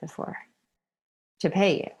we did before to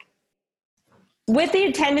pay you. With the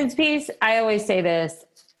attendance piece, I always say this,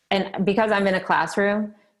 and because I'm in a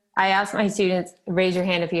classroom, I ask my students, raise your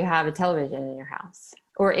hand if you have a television in your house,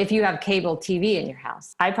 or if you have cable TV in your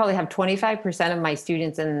house. I probably have 25% of my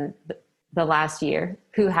students in the last year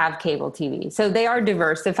who have cable TV. So they are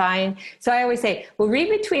diversifying. So I always say, well, read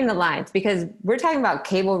between the lines, because we're talking about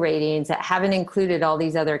cable ratings that haven't included all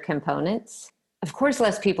these other components. Of course,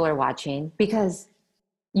 less people are watching because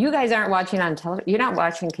you guys aren't watching on television. You're not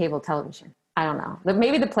watching cable television. I don't know. But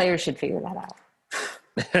maybe the players should figure that out.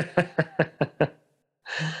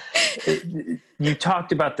 You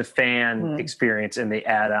talked about the fan experience and the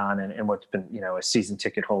add-on and what's been, a season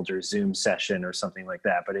ticket holder Zoom session or something like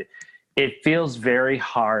that. But it feels very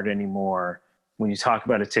hard anymore when you talk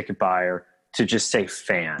about a ticket buyer to just say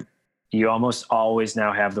fan. You almost always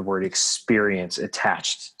now have the word experience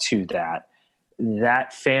attached to that.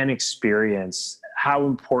 That fan experience, how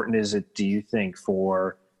important is it, do you think,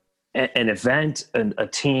 for an event, a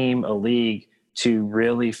team, a league, to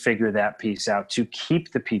really figure that piece out, to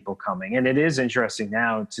keep the people coming? And it is interesting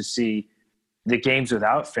now to see the games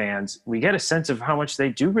without fans. We get a sense of how much they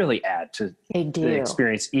do really add to the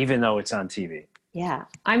experience, even though it's on TV. Yeah.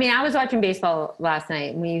 I mean, I was watching baseball last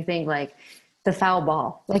night, and when you think like the foul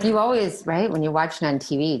ball, like you always, right, when you're watching on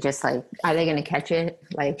TV, just like, are they going to catch it?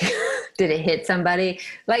 Like, did it hit somebody?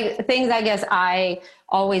 Like things I guess I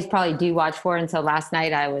always probably do watch for. And so last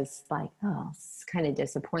night I was like, oh, it's kind of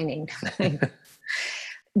disappointing.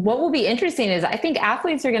 What will be interesting is I think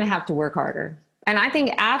athletes are going to have to work harder. And I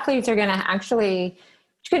think athletes are going to actually,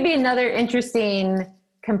 which could be another interesting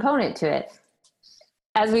component to it.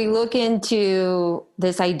 As we look into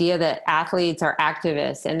this idea that athletes are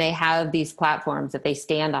activists and they have these platforms that they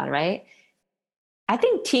stand on, right? I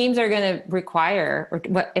think teams are going to require, or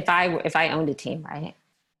if I owned a team, right?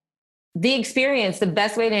 The experience, the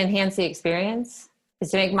best way to enhance the experience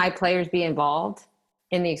is to make my players be involved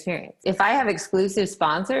in the experience. If I have exclusive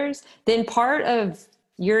sponsors, then part of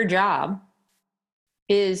your job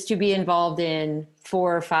is to be involved in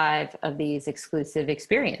 4 or 5 of these exclusive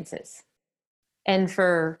experiences. And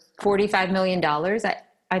for $45 million,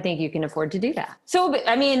 I think you can afford to do that. So,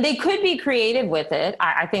 I mean, they could be creative with it.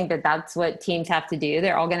 I think that that's what teams have to do.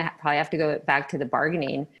 They're all going to probably have to go back to the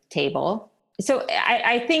bargaining table. So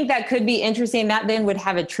I think that could be interesting. That then would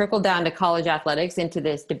have a trickle down to college athletics, into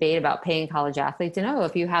this debate about paying college athletes. And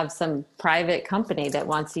if you have some private company that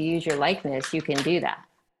wants to use your likeness, you can do that.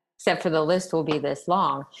 Except for the list will be this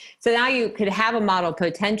long. So now you could have a model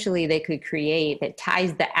potentially they could create that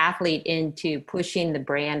ties the athlete into pushing the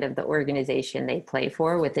brand of the organization they play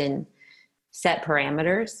for within set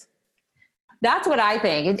parameters. That's what I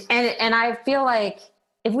think. And I feel like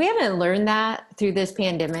if we haven't learned that through this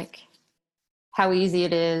pandemic, how easy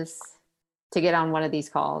it is to get on one of these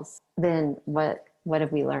calls, then what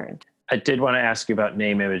have we learned? I did want to ask you about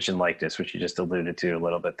name, image, and likeness, which you just alluded to a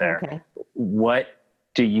little bit there. Okay. What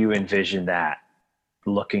do you envision that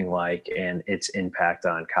looking like and its impact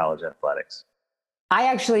on college athletics? I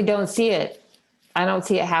actually don't see it. I don't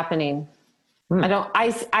see it happening.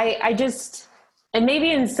 I just, and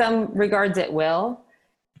maybe in some regards it will,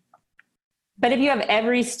 but if you have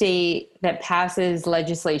every state that passes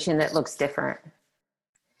legislation that looks different,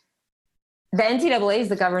 the NCAA is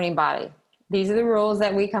the governing body. These are the rules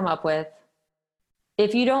that we come up with.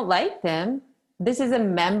 If you don't like them, this is a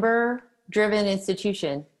member-driven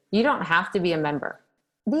institution. You don't have to be a member.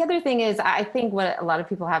 The other thing is, I think what a lot of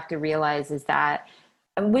people have to realize is that,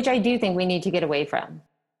 which I do think we need to get away from.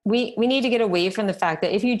 We need to get away from the fact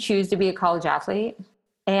that if you choose to be a college athlete,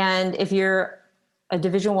 and if you're a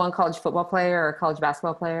Division I college football player or a college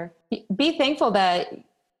basketball player, be thankful that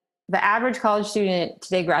the average college student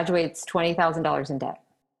today graduates $20,000 in debt.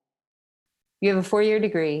 You have a 4-year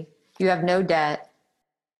degree, you have no debt.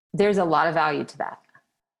 There's a lot of value to that.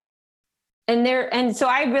 And so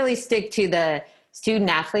I really stick to the student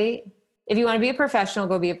athlete. If you want to be a professional,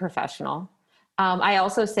 go be a professional. I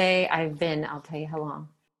also say I'll tell you how long.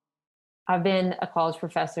 I've been a college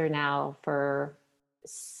professor now for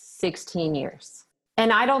 16 years.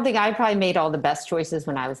 And I don't think I probably made all the best choices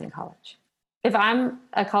when I was in college. If I'm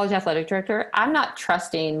a college athletic director, I'm not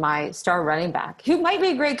trusting my star running back, who might be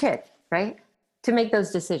a great kid, right, to make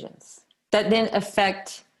those decisions that then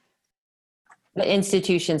affect the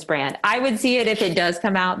institution's brand. I would see it if it does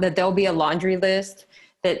come out that there'll be a laundry list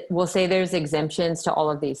that will say there's exemptions to all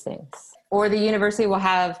of these things. Or the university will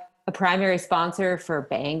have a primary sponsor for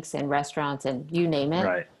banks and restaurants and you name it.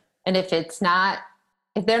 Right. And if they're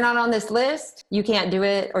not on this list, you can't do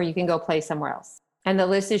it, or you can go play somewhere else. And the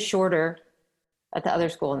list is shorter at the other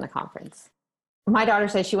school in the conference. My daughter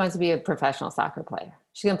says she wants to be a professional soccer player.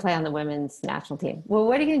 She's going to play on the women's national team. Well,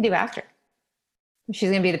 what are you going to do after? She's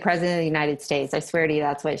going to be the president of the United States. I swear to you,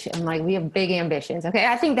 that's what I'm like, we have big ambitions. Okay.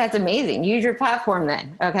 I think that's amazing. Use your platform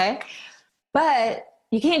then. Okay. But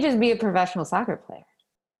you can't just be a professional soccer player.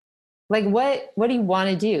 Like what do you want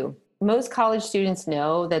to do? Most college students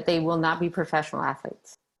know that they will not be professional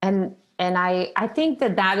athletes. And I think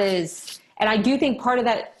that is, and I do think part of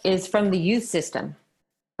that is from the youth system.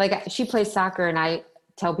 Like she plays soccer and I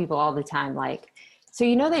tell people all the time, like, so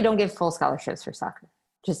they don't give full scholarships for soccer.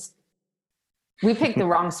 We picked the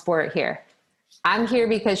wrong sport here. I'm here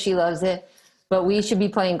because she loves it, but we should be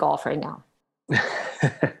playing golf right now.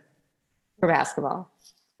 For basketball.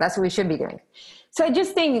 That's what we should be doing. So I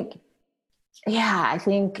just think,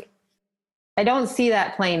 I don't see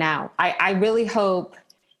that playing out. I really hope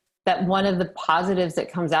that one of the positives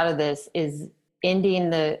that comes out of this is ending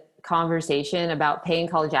the conversation about paying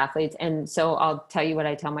college athletes. And so I'll tell you what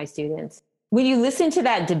I tell my students. When you listen to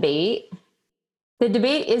that debate, the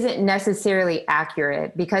debate isn't necessarily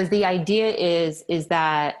accurate, because the idea is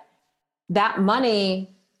that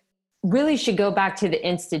money really should go back to the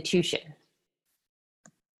institution.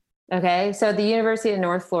 Okay, so at the University of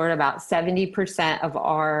North Florida, about 70% of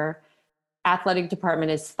our athletic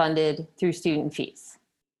department is funded through student fees.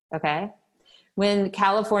 Okay, when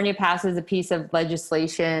California passes a piece of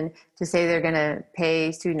legislation to say they're going to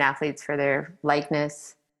pay student athletes for their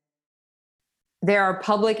likeness, there are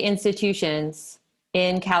public institutions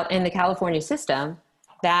in the California system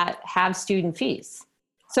that have student fees.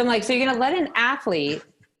 So I'm like, so you're going to let an athlete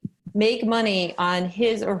make money on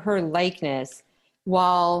his or her likeness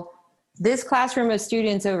while this classroom of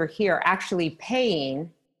students over here are actually paying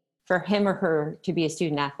for him or her to be a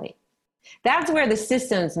student athlete? That's where the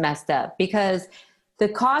system's messed up, because the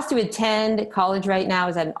cost to attend college right now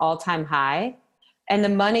is at an all-time high. And the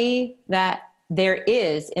money that there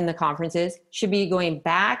is in the conferences should be going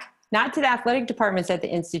back, not to the athletic departments at the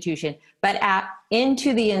institution, but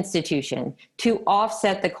into the institution to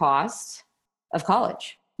offset the cost of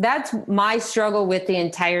college. That's my struggle with the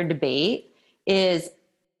entire debate. Is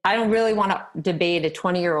I don't really want to debate a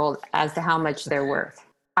 20-year-old as to how much they're worth.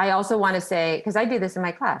 I also want to say, because I do this in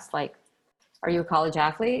my class, like, are you a college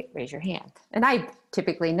athlete? Raise your hand. And I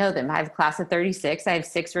typically know them. I have a class of 36. I have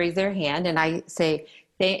 6 raise their hand. And I say,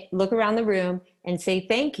 look around the room and say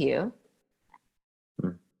thank you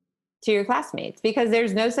to your classmates, because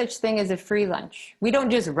there's no such thing as a free lunch. We don't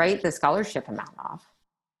just write the scholarship amount off.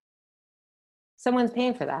 Someone's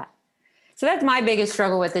paying for that. So that's my biggest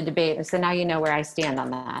struggle with the debate. So now you know where I stand on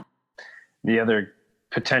that. The other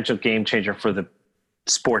potential game changer for the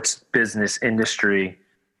sports business industry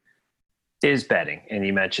is betting. And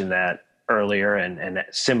you mentioned that earlier, and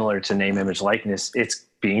similar to name, image, likeness, it's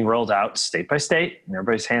being rolled out state by state, and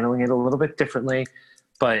everybody's handling it a little bit differently,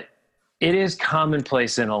 but it is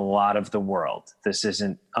commonplace in a lot of the world. This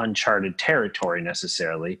isn't uncharted territory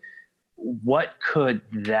necessarily. What could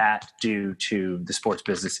that do to the sports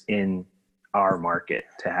business in our market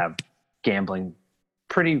to have gambling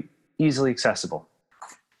pretty easily accessible?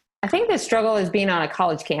 I think the struggle is being on a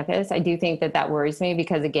college campus. I do think that worries me,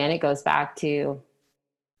 because again, it goes back to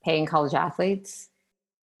paying college athletes.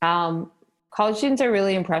 College students are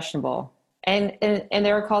really impressionable. And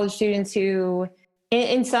there are college students who,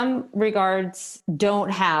 in some regards,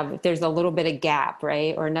 don't have, if there's a little bit of gap,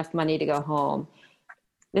 right, or enough money to go home,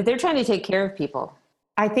 that they're trying to take care of people.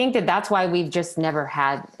 I think that's why we've just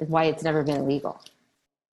why it's never been legal.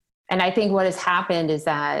 And I think what has happened is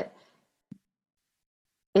that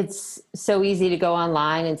it's so easy to go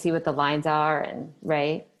online and see what the lines are, and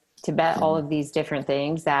right, to bet all of these different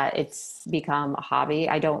things, that it's become a hobby.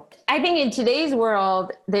 I think in today's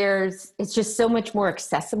world, it's just so much more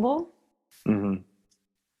accessible. Mm-hmm.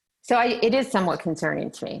 So it is somewhat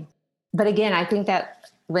concerning to me. But again, I think that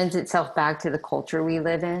lends itself back to the culture we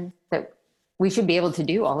live in, that we should be able to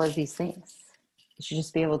do all of these things. You should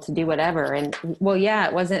just be able to do whatever. And well, yeah,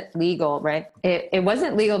 it wasn't legal, right? It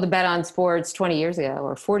wasn't legal to bet on sports 20 years ago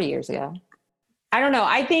or 40 years ago. I don't know.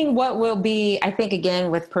 I think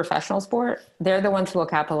again, with professional sport, they're the ones who will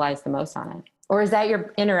capitalize the most on it. Or is that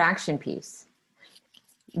your interaction piece?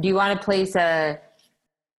 Do you want to place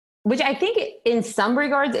which I think in some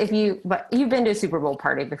regards, but you've been to a Super Bowl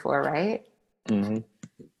party before, right? Mm-hmm.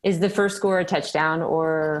 Is the first score a touchdown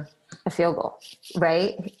or a field goal,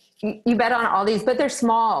 right? You bet on all these, but they're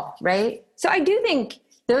small, right? So I do think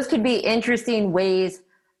those could be interesting ways,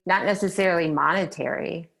 not necessarily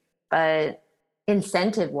monetary, but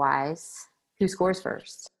incentive wise, who scores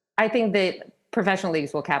first. I think that professional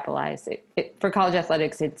leagues will capitalize. For college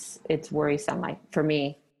athletics, it's worrisome, like for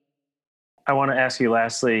me. I want to ask you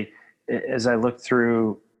lastly, as I looked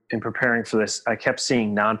through in preparing for this, I kept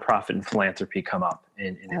seeing nonprofit and philanthropy come up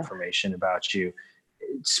in information about you.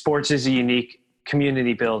 Sports is a unique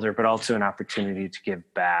community builder, but also an opportunity to give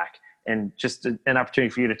back, and just an opportunity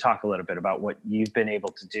for you to talk a little bit about what you've been able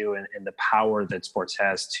to do and the power that sports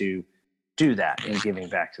has to do that in giving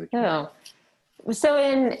back to the community. Oh. So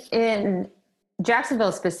in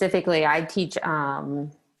Jacksonville specifically, I teach, I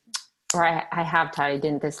have taught, I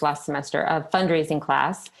didn't this last semester, a fundraising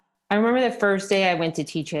class. I remember the first day I went to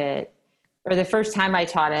teach it, or the first time I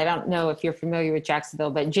taught it. I don't know if you're familiar with Jacksonville,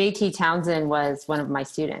 but JT Townsend was one of my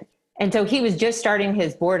students. And so he was just starting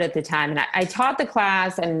his board at the time. And I taught the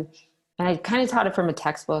class and I kind of taught it from a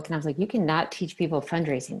textbook. And I was like, you cannot teach people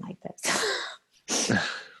fundraising like this.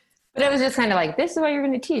 But it was just kind of like, this is what you're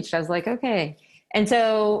going to teach. I was like, okay. And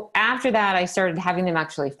so after that, I started having them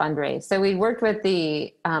actually fundraise. So we worked with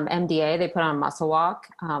the MDA. They put on Muscle Walk.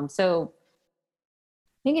 So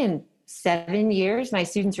I think in 7 years, my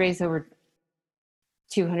students raised over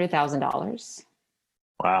 $200,000.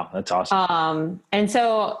 Wow, that's awesome. And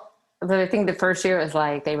so I think the first year was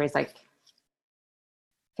like, they raised I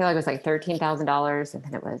feel like it was like $13,000, and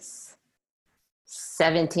then it was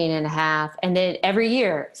 17 and a half. And then every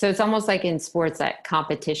year, so it's almost like in sports, that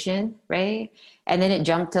competition, right? And then it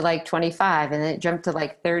jumped to like 25, and then it jumped to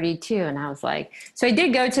like 32. And I was like, so I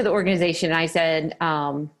did go to the organization and I said,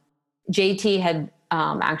 JT had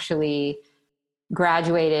actually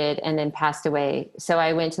graduated and then passed away. So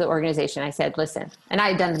I went to the organization. I said, listen, and I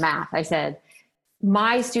had done the math. I said,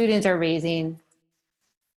 my students are raising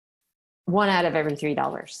 $1 out of every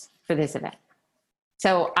 $3 for this event.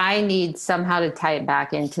 So I need somehow to tie it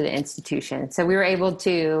back into the institution. So we were able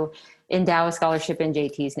to endow a scholarship in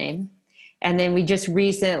JT's name. And then we just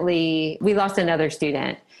recently, we lost another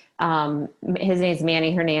student. His name's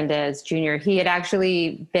Manny Hernandez Jr. He had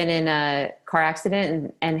actually been in a car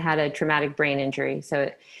accident and had a traumatic brain injury.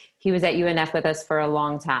 So he was at UNF with us for a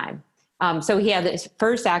long time. So he had his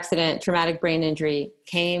first accident, traumatic brain injury,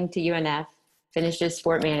 came to UNF, finished his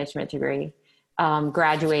sport management degree,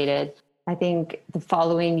 graduated. I think the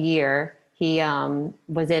following year, he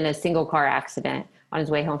was in a single car accident on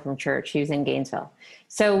his way home from church. He was in Gainesville.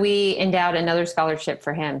 So we endowed another scholarship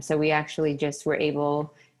for him. So we actually just were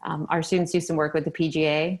able, our students do some work with the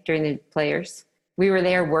PGA during the players. We were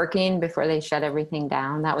there working before they shut everything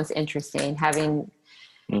down. That was interesting, having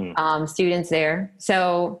students there.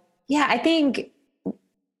 So yeah, I think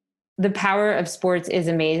the power of sports is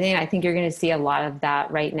amazing. I think you're going to see a lot of that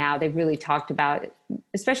right now. They've really talked about it,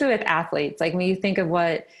 especially with athletes. Like when you think of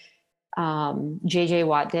what JJ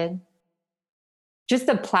Watt did, just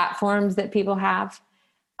the platforms that people have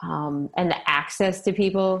and the access to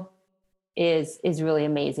people is really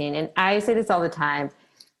amazing. And I say this all the time.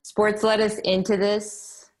 Sports led us into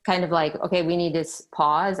this kind of like, okay, we need to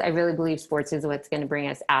pause. I really believe sports is what's going to bring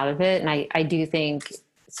us out of it. And I do think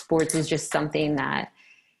sports is just something that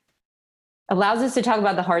allows us to talk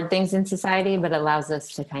about the hard things in society, but allows us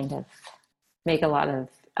to kind of make a lot of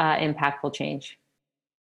impactful change.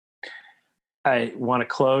 I want to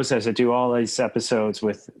close, as I do all these episodes,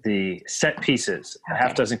 with the set pieces, a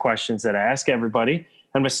half dozen questions that I ask everybody.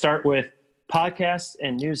 I'm going to start with podcasts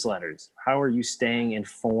and newsletters. How are you staying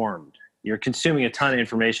informed? You're consuming a ton of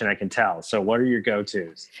information, I can tell. So what are your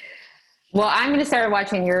go-tos? Well, I'm going to start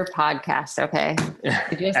watching your podcast, okay?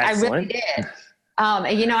 I really did.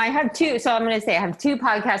 I have two. So I'm going to say I have two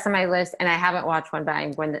podcasts on my list, and I haven't watched one, but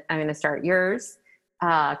I'm going to start yours,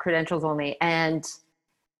 Credentials Only. And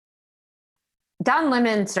Don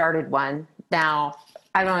Lemon started one. Now,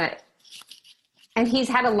 I don't know. And he's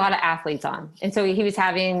had a lot of athletes on. And so he was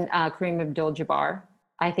having Kareem Abdul-Jabbar,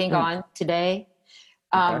 I think, on today.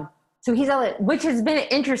 Okay. So he's which has been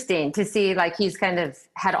interesting to see, like he's kind of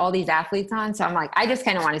had all these athletes on. So I'm like, I just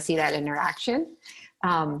kind of want to see that interaction.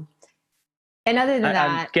 And other than that,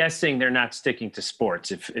 I'm guessing they're not sticking to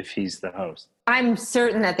sports if he's the host. I'm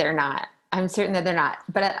certain that they're not.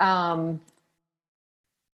 But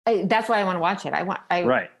that's why I want to watch it.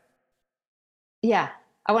 Right. Yeah.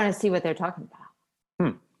 I want to see what they're talking about.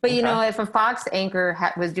 But you know, if a Fox anchor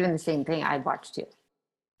was doing the same thing, I'd watch too,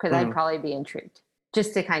 because I'd probably be intrigued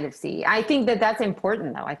just to kind of see. I think that that's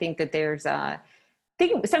important, though. I think that I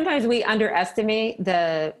think sometimes we underestimate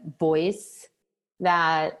the voice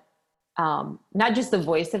that, not just the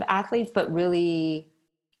voice of athletes, but really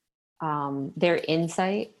their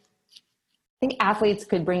insight. I think athletes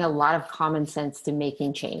could bring a lot of common sense to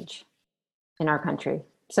making change in our country.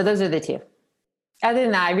 So those are the two. Other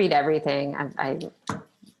than that, I read everything.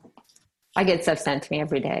 I get stuff sent to me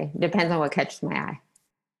every day. Depends on what catches my eye.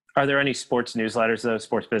 Are there any sports newsletters, though,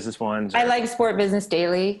 sports business ones? I like Sport Business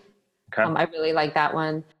Daily. Okay. I really like that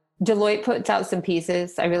one. Deloitte puts out some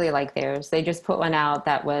pieces. I really like theirs. They just put one out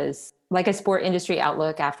that was like a sport industry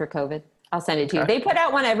outlook after COVID. I'll send it to you. They put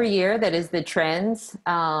out one every year that is the trends.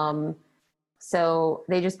 So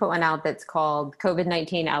they just put one out that's called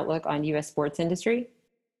COVID-19 Outlook on U.S. Sports Industry.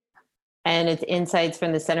 And it's insights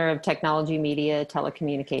from the Center of Technology, Media,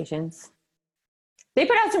 Telecommunications. They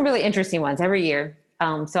put out some really interesting ones every year.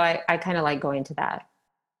 So I kind of like going to that.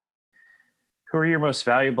 Who are your most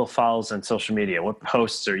valuable follows on social media? What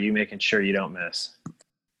posts are you making sure you don't miss?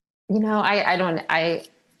 You know, that's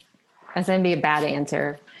going to be a bad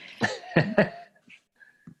answer.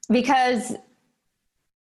 Because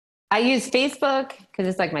I use Facebook because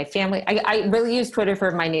it's like my family. I really use Twitter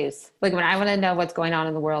for my news. Like when I want to know what's going on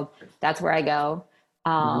in the world, that's where I go.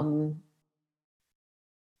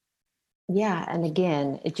 Yeah. And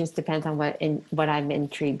again, it just depends on what I'm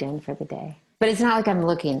intrigued in for the day. But it's not like I'm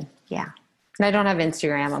looking. Yeah. And I don't have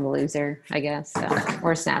Instagram. I'm a loser, I guess.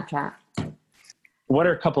 Or Snapchat. What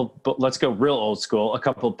are let's go real old school, a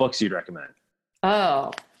couple of books you'd recommend?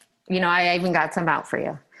 Oh, you know, I even got some out for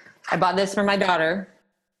you. I bought this for my daughter.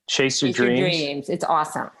 Chase Your Dreams. It's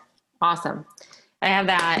awesome. Awesome. I have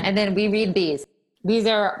that. And then we read these. These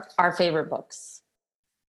are our favorite books.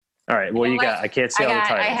 All right. Well, you got, I can't see all the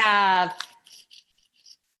titles. I have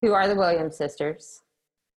Who Are the Williams Sisters?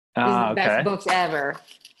 These are the best books ever.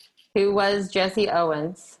 Who Was Jesse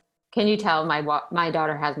Owens? Can you tell my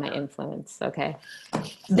daughter has my influence? Okay.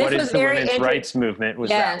 What is the women's rights movement? Was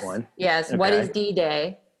that one? Yes. Okay. What is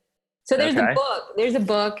D-Day? So there's a book. There's a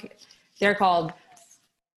book. They're called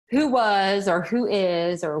Who Was or Who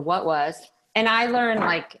Is or What Was. And I learn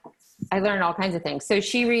all kinds of things. So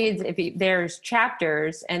she reads, there's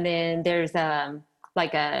chapters and then there's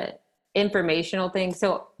like a informational thing.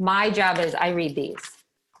 So my job is I read these.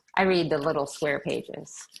 I read the little square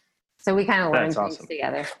pages. So we kind of learn things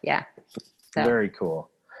together. Yeah. So. Very cool.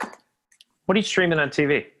 What are you streaming on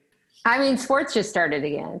TV? I mean, sports just started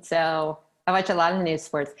again. So I watch a lot of the news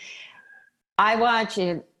sports. I watch,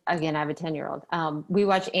 again, I have a 10-year-old. We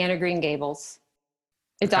watch Anne of Green Gables.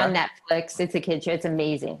 It's on Netflix. It's a kid show. It's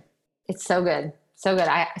amazing. It's so good. So good.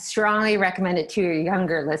 I strongly recommend it to your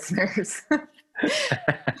younger listeners.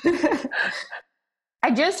 I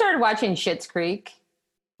just started watching Schitt's Creek.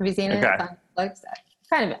 Have you seen it? It's on Netflix.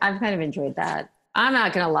 I've kind of enjoyed that. I'm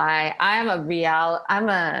not gonna lie. I'm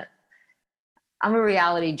a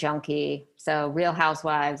reality junkie. So Real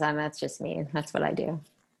Housewives. That's just me. That's what I do.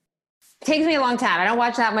 It takes me a long time. I don't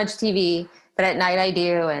watch that much TV, but at night I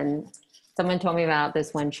do. And someone told me about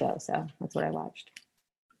this one show, so that's what I watched.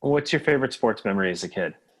 What's your favorite sports memory as a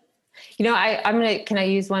kid? You know, can I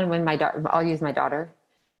use one when I'll use my daughter.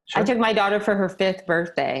 Sure. I took my daughter for her 5th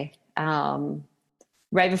birthday.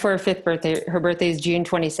 Right before her 5th birthday, her birthday is June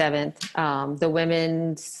 27th. The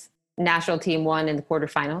women's national team won in the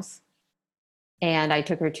quarterfinals. And I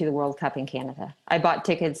took her to the World Cup in Canada. I bought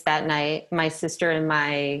tickets that night. My sister and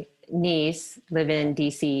my niece live in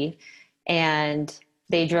DC, and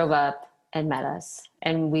they drove up and met us.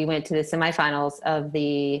 And we went to the semifinals of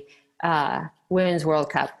the Women's World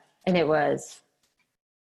Cup. And it was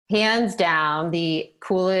hands down the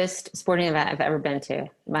coolest sporting event I've ever been to in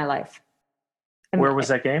my life. Where was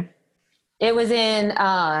that game? It was in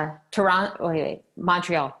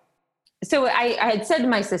Montreal. So I had said to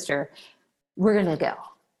my sister, we're going to go.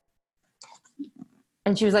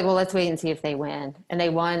 And she was like, well, let's wait and see if they win. And they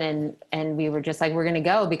won. And we were just like, we're going to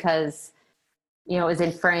go because, you know, it was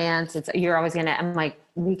in France. You're always going to, I'm like,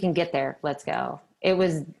 we can get there. Let's go. It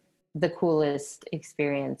was the coolest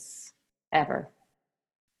experience ever.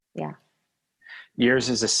 Yeah. Yours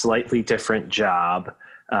is a slightly different job.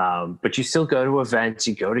 But you still go to events,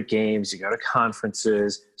 you go to games, you go to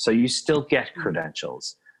conferences, so you still get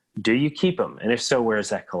credentials. Do you keep them? And if so, where's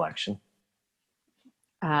that collection?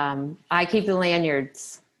 I keep the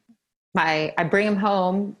lanyards. I bring them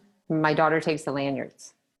home. My daughter takes the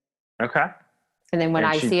lanyards. Okay. And then when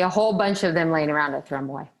I see a whole bunch of them laying around, I throw them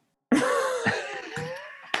away.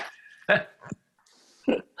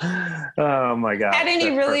 Oh my God. Had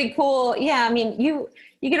any really cool, yeah, I mean, you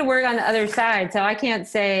get to work on the other side. So I can't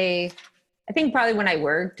say, I think probably when I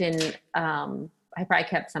worked and I probably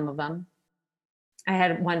kept some of them. I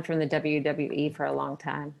had one from the WWE for a long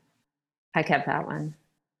time. I kept that one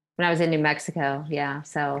when I was in New Mexico. Yeah.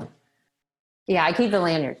 So yeah, I keep the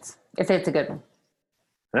lanyards if it's a good one.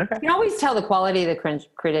 Okay. You can always tell the quality of the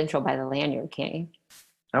credential by the lanyard, can't you?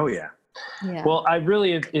 Oh yeah. Yeah. Well, I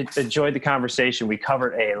really enjoyed the conversation. We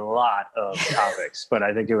covered a lot of topics, but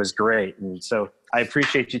I think it was great. And so I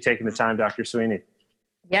appreciate you taking the time, Dr. Sweeney.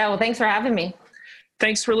 Yeah. Well, thanks for having me.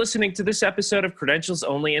 Thanks for listening to this episode of Credentials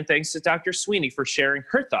Only, and thanks to Dr. Sweeney for sharing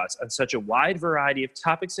her thoughts on such a wide variety of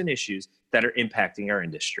topics and issues that are impacting our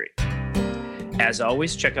industry. As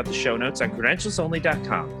always, check out the show notes on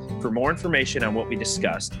credentialsonly.com for more information on what we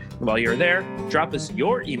discussed. And while you're there, drop us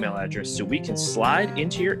your email address so we can slide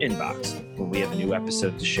into your inbox when we have a new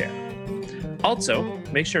episode to share. Also,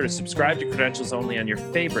 make sure to subscribe to Credentials Only on your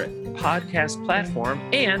favorite podcast platform,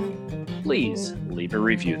 and please leave a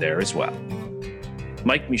review there as well.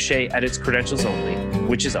 Mike Muchet edits Credentials Only,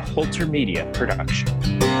 which is a Holter Media production.